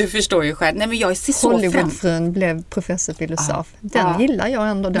 Alltså du förstår ju själv. Nej, men jag ser så Hollywoodfrun blev professorfilosof. Den gillar jag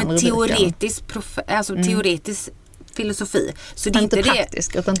ändå, den rubriken. Teoretisk filosofi. Så det är inte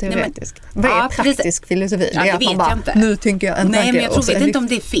praktisk utan teoretisk. Vad är praktisk filosofi? Ja, det vet jag inte. Nu tänker jag en Nej, men jag tror inte om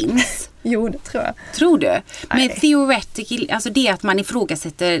det finns. Jo, det tror jag. Tror du? Men theoretical, alltså det är att man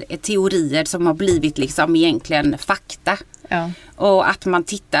ifrågasätter teorier som har blivit liksom egentligen fakta. Ja. Och att man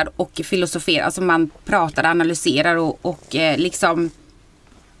tittar och filosoferar, alltså man pratar, analyserar och liksom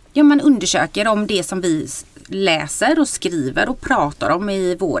man undersöker om det som vi läser och skriver och pratar om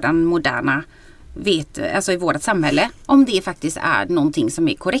i våran moderna alltså i vårt samhälle, om det faktiskt är någonting som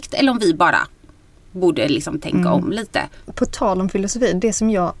är korrekt eller om vi bara borde liksom tänka om lite. På tal om filosofi, det som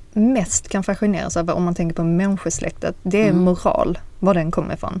jag mest kan fascineras över om man tänker på människosläktet, det är moral, var den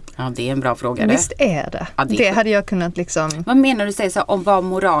kommer ifrån. Ja, det är en bra fråga. Visst är det. Ja, det hade jag kunnat liksom... Vad menar du säger så om vad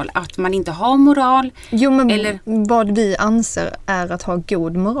moral? Att man inte har moral? Jo, men eller... vad vi anser är att ha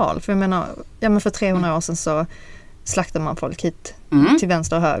god moral. För jag menar, för 300 år sedan så slaktar man folk hit till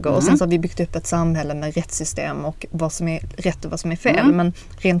vänster och höger. Och sen så har vi byggt upp ett samhälle med rättssystem och vad som är rätt och vad som är fel. Men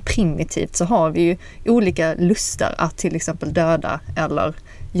rent primitivt så har vi ju olika lustar att till exempel döda eller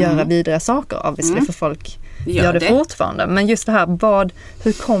göra vidare saker obviously, för folk gör det fortfarande. Men just det här,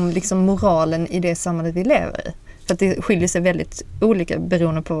 hur kom liksom moralen i det samhället vi lever i? För att det skiljer sig väldigt olika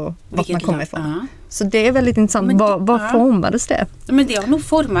beroende på vart man kommer ifrån. Så det är väldigt intressant. Vad formades det? Men det har nog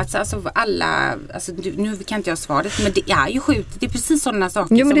formats, alltså alla, alltså nu kan inte jag svaret, men det är ju sjukt. Det är precis sådana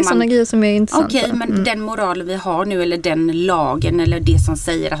saker. Jo, men det är sådana grejer som är intressanta. Okej, men den moral vi har nu, eller den lagen, eller det som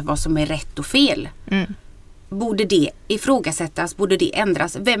säger att vad som är rätt och fel. Borde det ifrågasättas? Borde det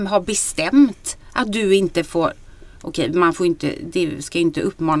ändras? Vem har bestämt att du inte får... Okej, man får inte, det ska inte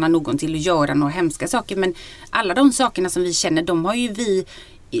uppmana någon till att göra några hemska saker, men alla de sakerna som vi känner, de har ju vi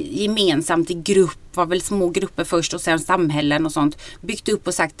gemensamt i grupp, var väl små grupper först och sen samhällen och sånt, byggt upp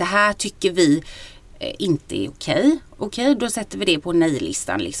och sagt det här tycker vi inte är okej. Okej, då sätter vi det på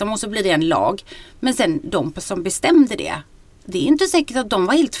nej-listan liksom, och så blir det en lag. Men sen de som bestämde det är inte säkert att de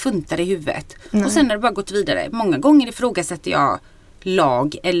var helt funtade i huvudet. Nej. Och sen har det bara gått vidare. Många gånger ifrågasätter jag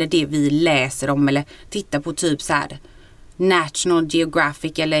lag eller det vi läser om eller tittar på typ så här National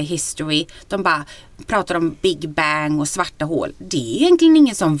Geographic eller History. De bara pratar om Big Bang och svarta hål. Det är egentligen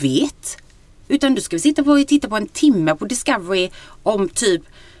ingen som vet. Utan du ska titta på en timme på Discovery om typ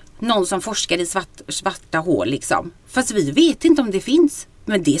någon som forskar i svarta hål liksom. Fast vi vet inte om det finns.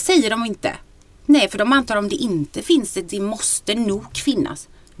 Men det säger de inte. Nej, för de antar om det inte finns det måste nog finnas.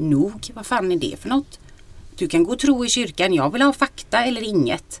 Nog? Vad fan är det för något? Du kan gå och tro i kyrkan. Jag vill ha fakta eller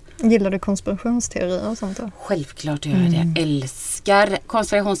inget. Gillar du konspirationsteorier och sånt då? Självklart gör jag det. Älskar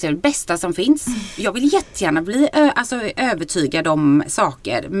konspirationsteorier. Bästa som finns. Jag vill jättegärna bli övertygad om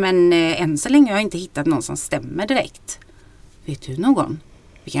saker. Men än så länge har jag inte hittat någon som stämmer direkt. Vet du någon?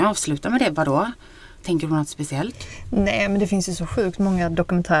 Vi kan avsluta med det. Vadå? Tänker du något speciellt? Nej, men det finns ju så sjukt många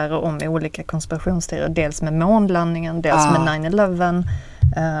dokumentärer om olika konspirationsteorier. Dels med månlandningen, dels med 9/11.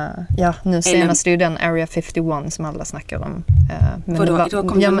 Nu senast är ju den Area 51 som alla snackar om. Då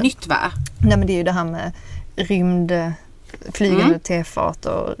kommer det nytt, va? Nej, men det är ju det här med flygande tefat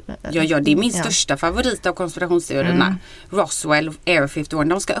och... Ja, det är min största favorit av konspirationsteorierna. Roswell och Area 51,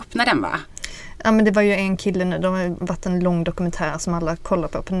 de ska öppna den, va? Ja, men det var ju en kille nu, de har varit en lång dokumentär som alla kollar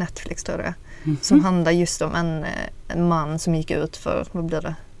på Netflix, tror jag. Som handlar just om en man som gick ut för,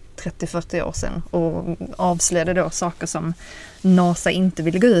 30-40 år sedan och avslöjade då saker som NASA inte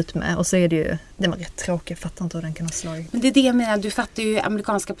ville gå ut med. Och så är det var rätt tråkigt, jag fattar inte hur den kan ha slagit. Men det är det jag menar, du fattar ju,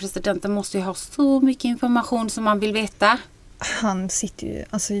 amerikanska presidenten måste ju ha så mycket information som man vill veta. Han sitter ju...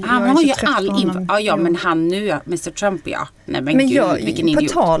 Alltså, han har ju all info. Ja, men han nu, Mr. Trump, ja. Nej, men gud, vilken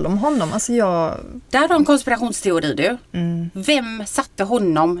idiot. På tal om honom, alltså Där har en konspirationsteori, du. Vem satte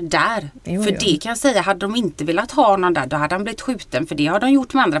honom där? För det kan jag säga, hade de inte velat ha någon där, då hade han blivit skjuten. För det har de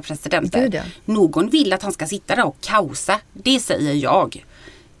gjort med andra presidenter. Gud, ja. Någon vill att han ska sitta där och kaosa. Det säger jag.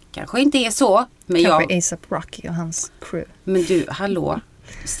 Kanske inte är så, men kanske A$AP Rocky och hans crew. Men du, hallå.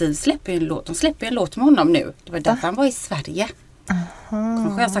 Steve släpper en låt. De släpper en låt med honom nu. Det var därför han var i Sverige.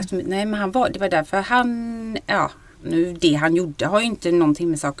 Kanske jag sagt, nej, men det var därför han, nu det han gjorde har ju inte någonting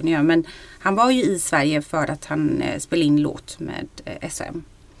med saken att göra, men han var ju i Sverige för att han spelade in låt med SM.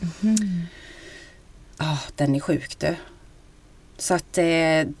 Den är sjuk, du. Så att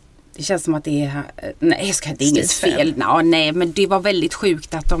det känns som att det är, nej, det är inget fel. Nej, men det var väldigt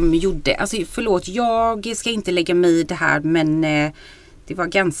sjukt att de gjorde, alltså förlåt, jag ska inte lägga mig i det här, men det var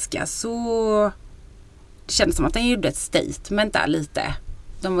ganska så... Det kändes som att han gjorde ett statement där lite.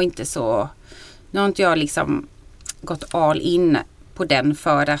 De var inte så... Nu har inte jag liksom gått all in på den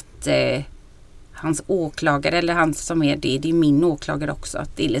för att hans åklagare, eller han som är det är min åklagare också.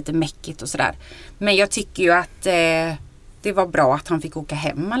 Att det är lite mäckigt och sådär. Men jag tycker ju att det var bra att han fick åka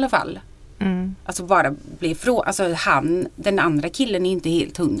hem i alla fall. Alltså bara bli ifrån... Alltså den andra killen är inte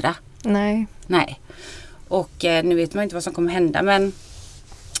helt 100. Nej. Och nu vet man inte vad som kommer hända, men...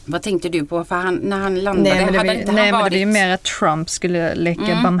 Vad tänkte du på? För när han landade... Men det är ju mer att Trump skulle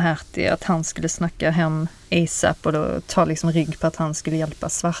leka barmhärtig. Att han skulle snacka hem A$AP och då ta liksom rygg på att han skulle hjälpa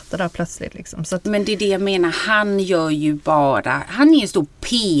svarta där plötsligt. Liksom. Så att... Men det är det jag menar. Han gör ju bara... Han är en stor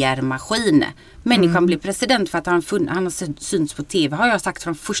PR-maskin. Människan blir president för att han har synts på tv. Har jag sagt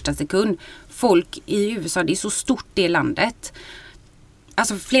från första sekund. Folk i USA, det är så stort det landet.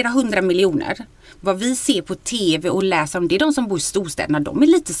 alltså flera 100 miljoner. Vad vi ser på tv och läser om, det är de som bor i storstäderna, de är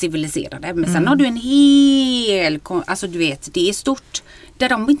lite civiliserade. Men sen har du en hel, alltså du vet, det är stort. Där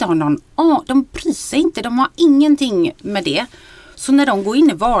de inte har någon, de bryr sig inte, de har ingenting med det. Så när de går in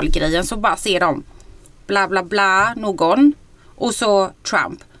i valgrejen så bara ser de bla bla bla, någon. Och så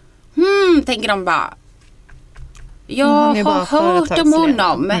Trump. Tänker de bara, jag har hört om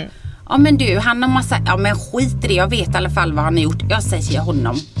honom. Ja men du, han har massa, ja men skit i det, jag vet i alla fall vad han har gjort. Jag säger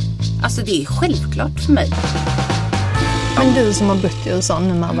honom. Alltså det är självklart för mig. Men du som har bott i USA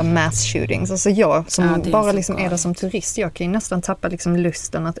nu med alla mass shootings, alltså jag som bara liksom är där som turist, jag kan ju nästan tappa liksom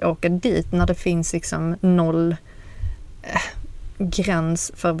lusten att åka dit när det finns liksom noll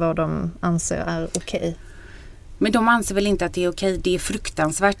gräns för vad de anser är okej. Men de anser väl inte att det är okej. Det är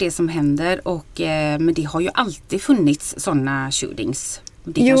fruktansvärt det som händer. Men det har ju alltid funnits sådana shootings.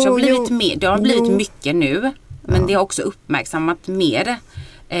 Det kanske har blivit mer. Det har blivit mycket nu. Men det har också uppmärksammat mer.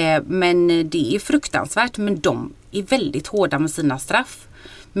 Men det är fruktansvärt. Men de är väldigt hårda med sina straff.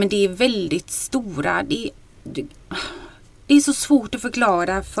 Men det är väldigt stora. Det är så svårt att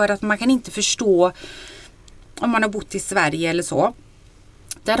förklara. För att man kan inte förstå om man har bott i Sverige eller så.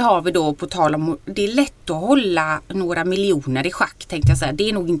 Där har vi då på tal om, det är lätt att hålla några miljoner i schack, tänkte jag säga. Det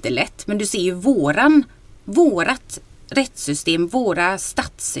är nog inte lätt, men du ser ju vårat rättssystem, våra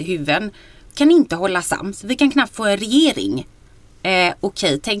statshuvuden kan inte hålla sams. Vi kan knappt få en regering.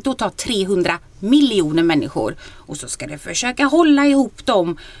 Okej, tänk då ta 300 miljoner människor och så ska det försöka hålla ihop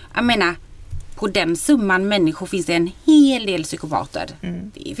dem. Jag menar, på den summan människor finns det en hel del psykopater.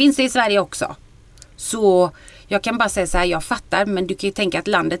 Det finns det i Sverige också. Så jag kan bara säga så här, jag fattar, men du kan ju tänka att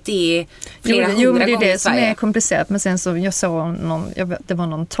landet är flera hundra gånger i Sverige. Det är det som är komplicerat, men sen så jag såg det var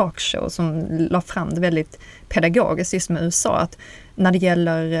någon talkshow som la fram det väldigt pedagogiskt just med USA, att när det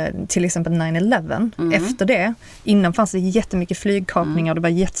gäller till exempel 9/11, efter det, innan fanns det jättemycket flygkapningar och det var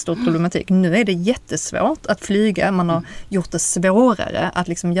jättestor problematik. Nu är det jättesvårt att flyga, man har gjort det svårare att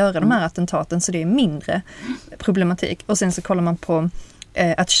liksom göra de här attentaten, så det är mindre problematik. Och sen så kollar man på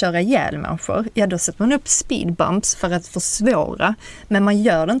att köra ihjäl människor, då sätter man upp speedbumps för att försvåra, men man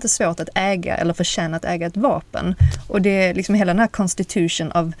gör det inte svårt att äga eller förtjäna att äga ett vapen. Och det är liksom hela den här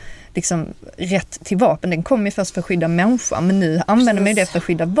constitution av liksom rätt till vapen, den kommer ju först för att skydda människan, men nu använder man det för att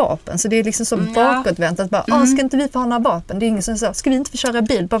skydda vapen. Så det är liksom så bakåtvänt att bara, ska inte vi få ha några vapen? Det är ingen som säger, ska vi inte få köra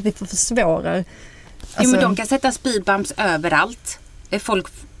bil bara vi får försvåra? Alltså, jo, men de kan sätta speedbumps överallt. Folk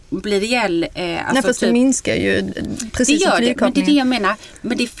blir ihjäl. Nej, fast det minskar ju precis. Det gör det, men det är det jag menar.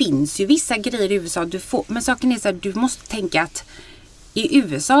 Men det finns ju vissa grejer i USA. Men saken är så att du måste tänka att i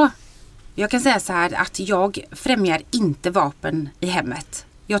USA, jag kan säga så här att jag främjar inte vapen i hemmet.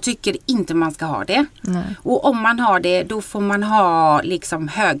 Jag tycker inte man ska ha det. Nej. Och om man har det, då får man ha liksom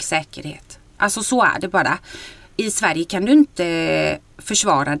hög säkerhet. Alltså så är det bara. I Sverige kan du inte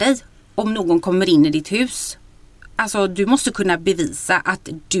försvara dig om någon kommer in i ditt hus. Alltså du måste kunna bevisa att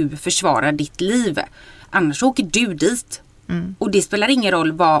du försvarar ditt liv. Annars åker du dit. Och det spelar ingen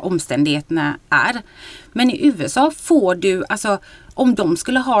roll vad omständigheterna är. Men i USA får du, alltså om de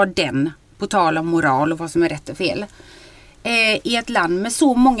skulle ha den, på tal om moral och vad som är rätt och fel. I ett land med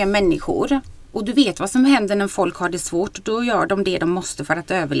så många människor. Och du vet vad som händer när folk har det svårt. Då gör de det de måste för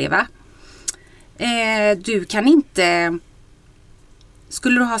att överleva. Du kan inte...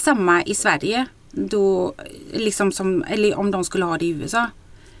 Skulle du ha samma i Sverige... Då, liksom som, eller om de skulle ha det i USA,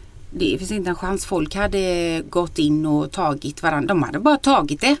 det finns inte en chans. Folk hade gått in och tagit varandra. De hade bara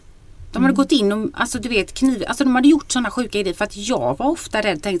tagit det. De hade gått in och, alltså du vet, alltså de hade gjort sådana sjuka idéer. För att jag var ofta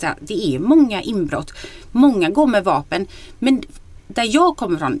rädd, tänkte att det är många inbrott, många går med vapen, men där jag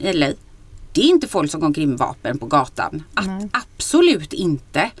kommer från, eller det är inte folk som går omkring med vapen på gatan. Absolut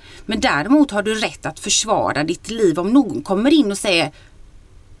inte. Men däremot har du rätt att försvara ditt liv. Om någon kommer in och säger,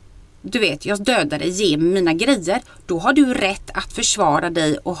 du vet, jag dödar dig, ge mig mina grejer. Då har du rätt att försvara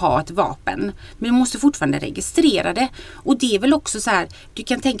dig och ha ett vapen. Men du måste fortfarande registrera det. Och det är väl också så här, du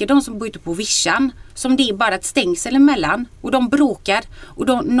kan tänka de som bor ute på vischan, som det är bara ett stängsel emellan. Och de bråkar.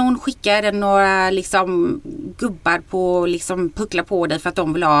 Och någon skickar några liksom gubbar på, liksom puckla på dig för att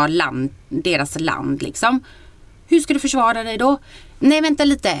de vill ha deras land liksom. Hur ska du försvara dig då? Nej, vänta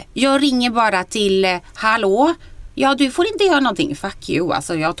lite. Jag ringer bara till hallå. Ja, du får inte göra någonting. Fuck you,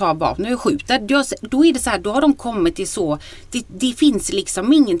 alltså jag tar vapen och skjuter. Då är det så här, då har de kommit till så. Det finns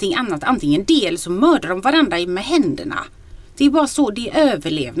liksom ingenting annat. Antingen del så mördar de varandra med händerna. Det är bara så, det är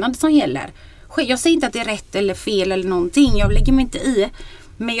överlevnad som gäller. Jag säger inte att det är rätt eller fel eller någonting. Jag lägger mig inte i.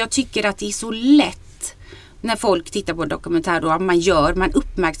 Men jag tycker att det är så lätt när folk tittar på dokumentär och man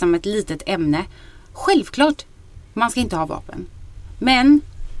uppmärksammar ett litet ämne. Självklart, man ska inte ha vapen. Men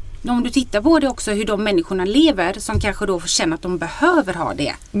om du tittar på det också, hur de människorna lever som kanske då känner att de behöver ha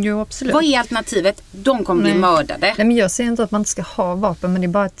det. Jo, absolut. Vad är alternativet? De kommer bli mördade. Nej, men jag säger inte att man inte ska ha vapen, men det är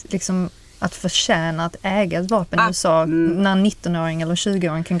bara att, liksom, att förtjäna att äga ett vapen i USA när en 19-åring eller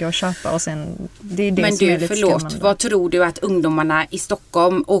 20-åring kan gå och köpa och sen, det är det men som du, är lite förlåt, skrämmande. vad tror du att ungdomarna i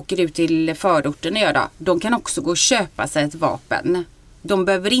Stockholm åker ut till förorten och gör då? De kan också gå och köpa sig ett vapen. De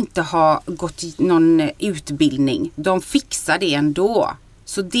behöver inte ha gått någon utbildning. De fixar det ändå.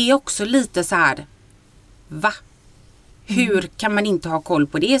 Så det är också lite så här, va? Hur kan man inte ha koll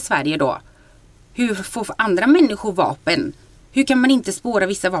på det i Sverige då? Hur får andra människor vapen? Hur kan man inte spåra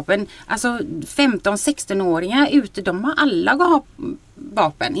vissa vapen? Alltså 15-16-åringar ute, de har alla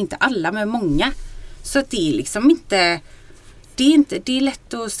vapen. Inte alla, men många. Så att det är liksom inte... Det är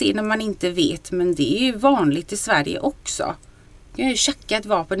lätt att se när man inte vet, men det är ju vanligt i Sverige också. Jag har ju tjackat ett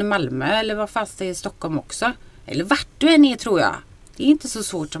vapen i Malmö eller vad fast det är i Stockholm också. Eller vart du än är, tror jag. Det är inte så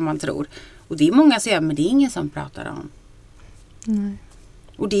svårt som man tror. Och det är många som gör, men det är ingen som pratar om. Nej.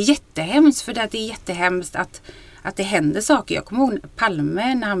 Och det är jättehemskt, för det är jättehemskt att det händer saker. Jag kommer ihåg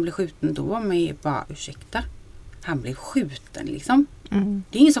Palme när han blev skjuten, då var man ju bara, ursäkta. Han blev skjuten liksom.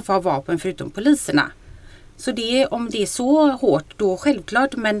 Det är ingen som får ha vapen förutom poliserna. Så om det är så hårt, då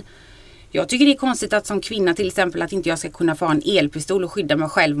självklart, men jag tycker det är konstigt att som kvinna till exempel att inte jag ska kunna få en elpistol och skydda mig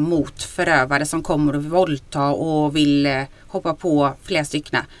själv mot förövare som kommer och vill våldta och vill hoppa på flera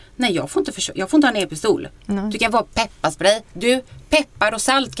stycken. Nej, jag får inte ha en elpistol. Du kan få pepparspray. Du, peppar och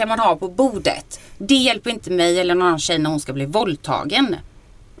salt kan man ha på bordet. Det hjälper inte mig eller någon annan tjej när hon ska bli våldtagen.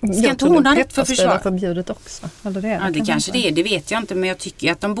 Ska inte hon ha rätt för försvar? Det förbjudet också. Eller det kanske det är, det vet jag inte, men jag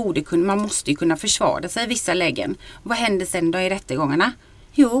tycker att man måste ju kunna försvara sig i vissa lägen. Vad händer sen då i rättegångarna?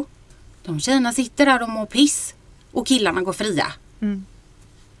 Jo, de tjejerna sitter där och mår piss och killarna går fria.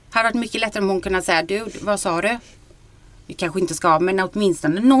 Hade varit mycket lättare om hon kunde säga, du, vad sa du? Vi kanske inte ska, men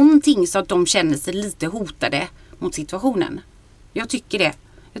åtminstone någonting så att de känner sig lite hotade mot situationen. Jag tycker det.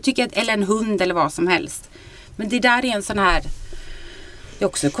 Jag tycker att, eller en hund eller vad som helst. Men det där är en sån här... Det är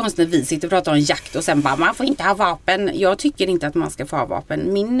också konstigt när vi sitter och pratar om jakt och sen bara, man får inte ha vapen. Jag tycker inte att man ska få ha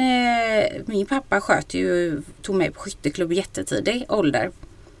vapen. Min pappa tog mig på skytteklubb jättetidig ålder.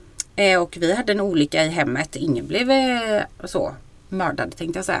 Och vi hade en olycka i hemmet. Ingen blev så mördad,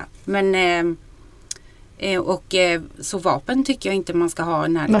 tänkte jag säga. Men så vapen tycker jag inte man ska ha i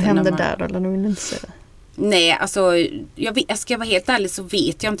närheten. Vad hände där då? Eller du vill inte säga? Nej, alltså jag ska vara helt ärlig så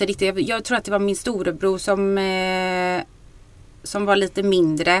vet jag inte riktigt. Jag tror att det var min storebror som var lite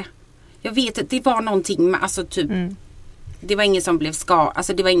mindre. Jag vet att det var någonting med, alltså typ det var ingen som blev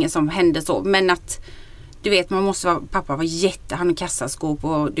alltså det var ingen som hände så, men att du vet, pappa var han har kassaskåp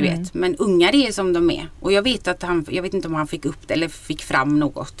och du vet, men ungar är som de är. Och jag vet att jag vet inte om han fick upp det eller fick fram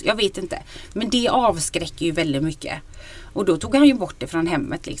något. Jag vet inte. Men det avskräcker ju väldigt mycket. Och då tog han ju bort det från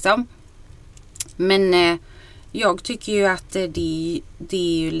hemmet liksom. Men jag tycker ju att det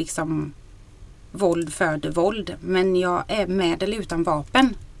är ju liksom våld föder våld. Men jag är med eller utan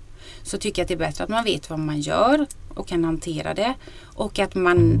vapen. Så tycker jag att det är bättre att man vet vad man gör och kan hantera det. Och att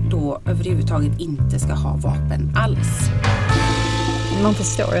man då överhuvudtaget inte ska ha vapen alls. Man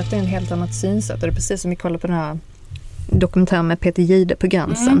förstår ju att det är en helt annat synsätt. Och det är precis som vi kollar på den här dokumentären med Peter Jihde på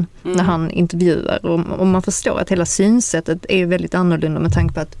gränsen. När han intervjuar. Och man förstår att hela synsättet är väldigt annorlunda med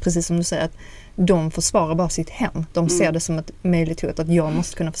tanke på att, precis som du säger, att de försvarar bara sitt hem. De ser det som ett möjligt hot att jag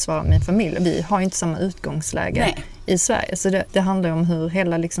måste kunna försvara min familj. Vi har ju inte samma utgångsläge i Sverige. Så det handlar om hur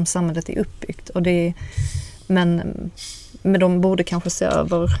hela liksom samhället är uppbyggt. Och men de borde kanske se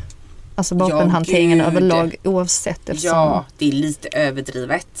över alltså vapenhanteringen överlag oavsett. Ja, det är lite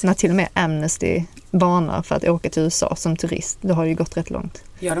överdrivet. När till och med Amnesty varnar för att åka till USA som turist. Det har ju gått rätt långt.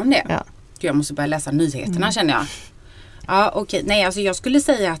 Gör de det? Ja. Jag måste börja läsa nyheterna känner jag. Ja, okej. Nej, alltså jag skulle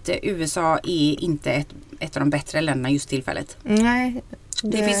säga att USA är inte ett av de bättre länderna just tillfället. Nej.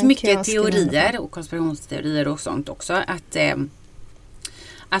 Det finns mycket teorier och konspirationsteorier och sånt också.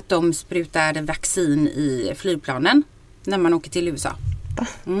 Att de sprutar vaccin i flygplanen när man åker till USA.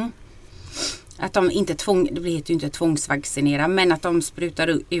 Att de inte det blir ju inte tvångsvaccinera, men att de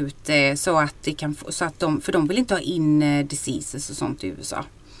sprutar ut så att det kan för de vill inte ha in diseases och sånt i USA.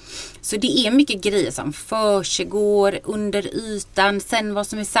 Så det är mycket grejer som försiggår under ytan. Sen vad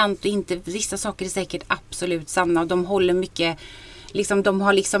som är sant och inte. Vissa saker är säkert absolut sanna. Och de håller mycket. Liksom, de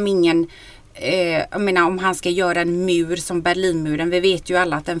har liksom ingen. Jag menar om han ska göra en mur som Berlinmuren. Vi vet ju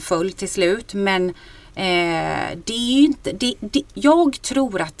alla att den föll till slut. Men det är ju inte. Jag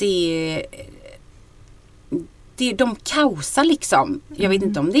tror att de kaosar liksom. Jag vet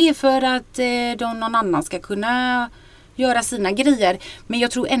inte om det är för att någon annan ska kunna göra sina grejer. Men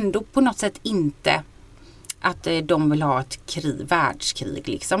jag tror ändå på något sätt inte att de vill ha ett världskrig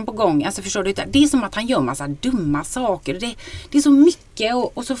liksom på gång. Alltså förstår du? Det är som att han gör massa dumma saker. Det är så mycket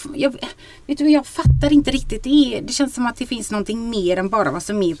och så... Jag fattar inte riktigt. Det känns som att det finns någonting mer än bara vad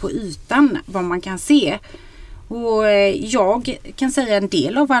som är på ytan. Vad man kan se. Och jag kan säga en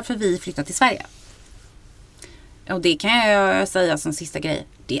del av varför vi flyttar till Sverige. Och det kan jag säga som sista grej.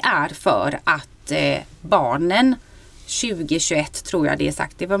 Det är för att barnen 2021 tror jag det är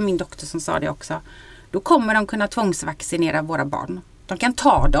sagt. Det var min doktor som sa det också. Då kommer de kunna tvångsvaccinera våra barn. De kan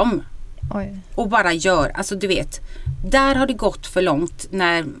ta dem. Oj. Och bara alltså du vet. Där har det gått för långt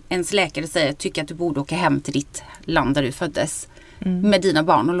när ens läkare säger tycker att du borde åka hem till ditt land där du föddes. Med dina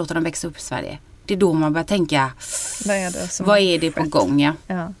barn och låta dem växa upp i Sverige. Det är då man börjar tänka vad är det på gång?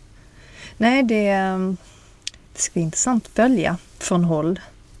 Ja. Nej, det ska bli intressant att följa från håll.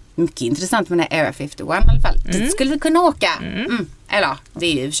 Mycket intressant med den här Area 51 i alla fall. Dit skulle vi kunna åka. Eller det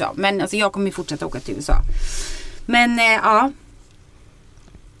är ju USA. Men alltså, jag kommer ju fortsätta åka till USA. Men ja.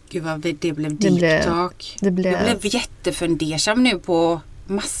 Gud vad det blev TikTok. Jag blev jättefundersam nu på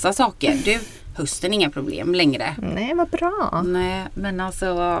massa saker. Du, hösten är inga problem längre. Nej, vad bra. Nej, men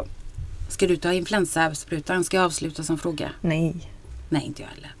alltså ska du ta influensasprutan? Ska jag avsluta som fråga? Nej, inte jag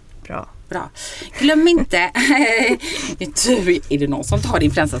heller. Bra. Glöm inte. Är det någon som tar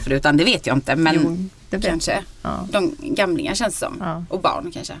influensasprutan? Det vet jag inte. Men det kanske. Ja. De gamlingar känns som. Ja. Och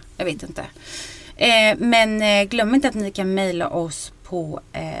barn kanske. Jag vet inte. Men glöm inte att ni kan mejla oss på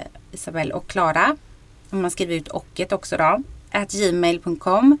Isabelle och Klara. Om man skriver ut ochet också då.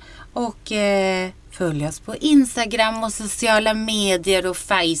 @gmail.com. Och följ oss på Instagram och sociala medier och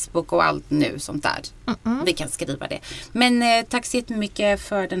Facebook och allt nu sånt där. Vi kan skriva det. Men tack så jättemycket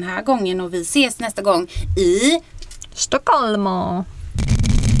för den här gången och vi ses nästa gång i Stockholm.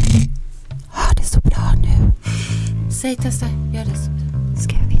 Det är så bra nu. Säg testa, gör det så.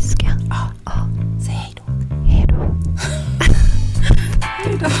 Ska jag viska? Ja. Säg hej då. Hej då.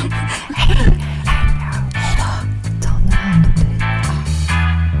 Hej då. Hej då. Ta nu hand om dig.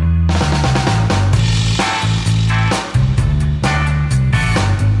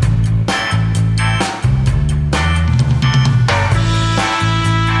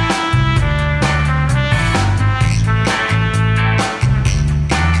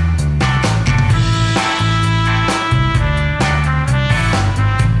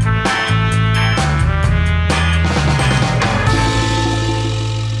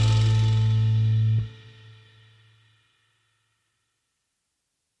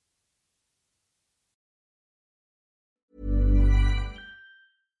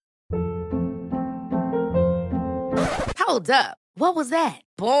 Hold up. What was that?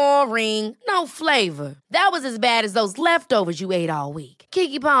 Boring. No flavor. That was as bad as those leftovers you ate all week.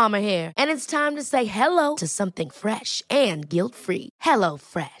 Keke Palmer here, and it's time to say hello to something fresh and guilt-free. Hello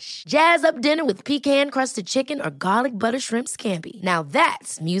Fresh. Jazz up dinner with pecan-crusted chicken or garlic butter shrimp scampi. Now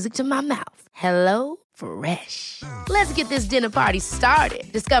that's music to my mouth. Hello Fresh. Let's get this dinner party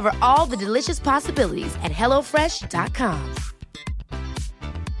started. Discover all the delicious possibilities at hellofresh.com.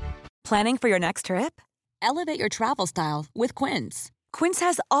 Planning for your next trip? Elevate your travel style with Quince. Quince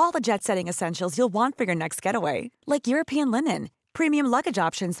has all the jet-setting essentials you'll want for your next getaway, like European linen, premium luggage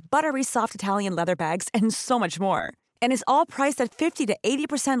options, buttery soft Italian leather bags, and so much more. And is all priced at 50 to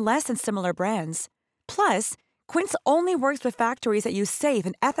 80% less than similar brands. Plus, Quince only works with factories that use safe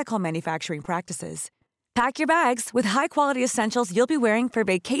and ethical manufacturing practices. Pack your bags with high-quality essentials you'll be wearing for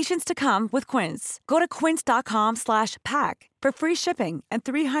vacations to come with Quince. Go to quince.com/pack for free shipping and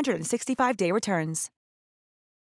 365-day returns.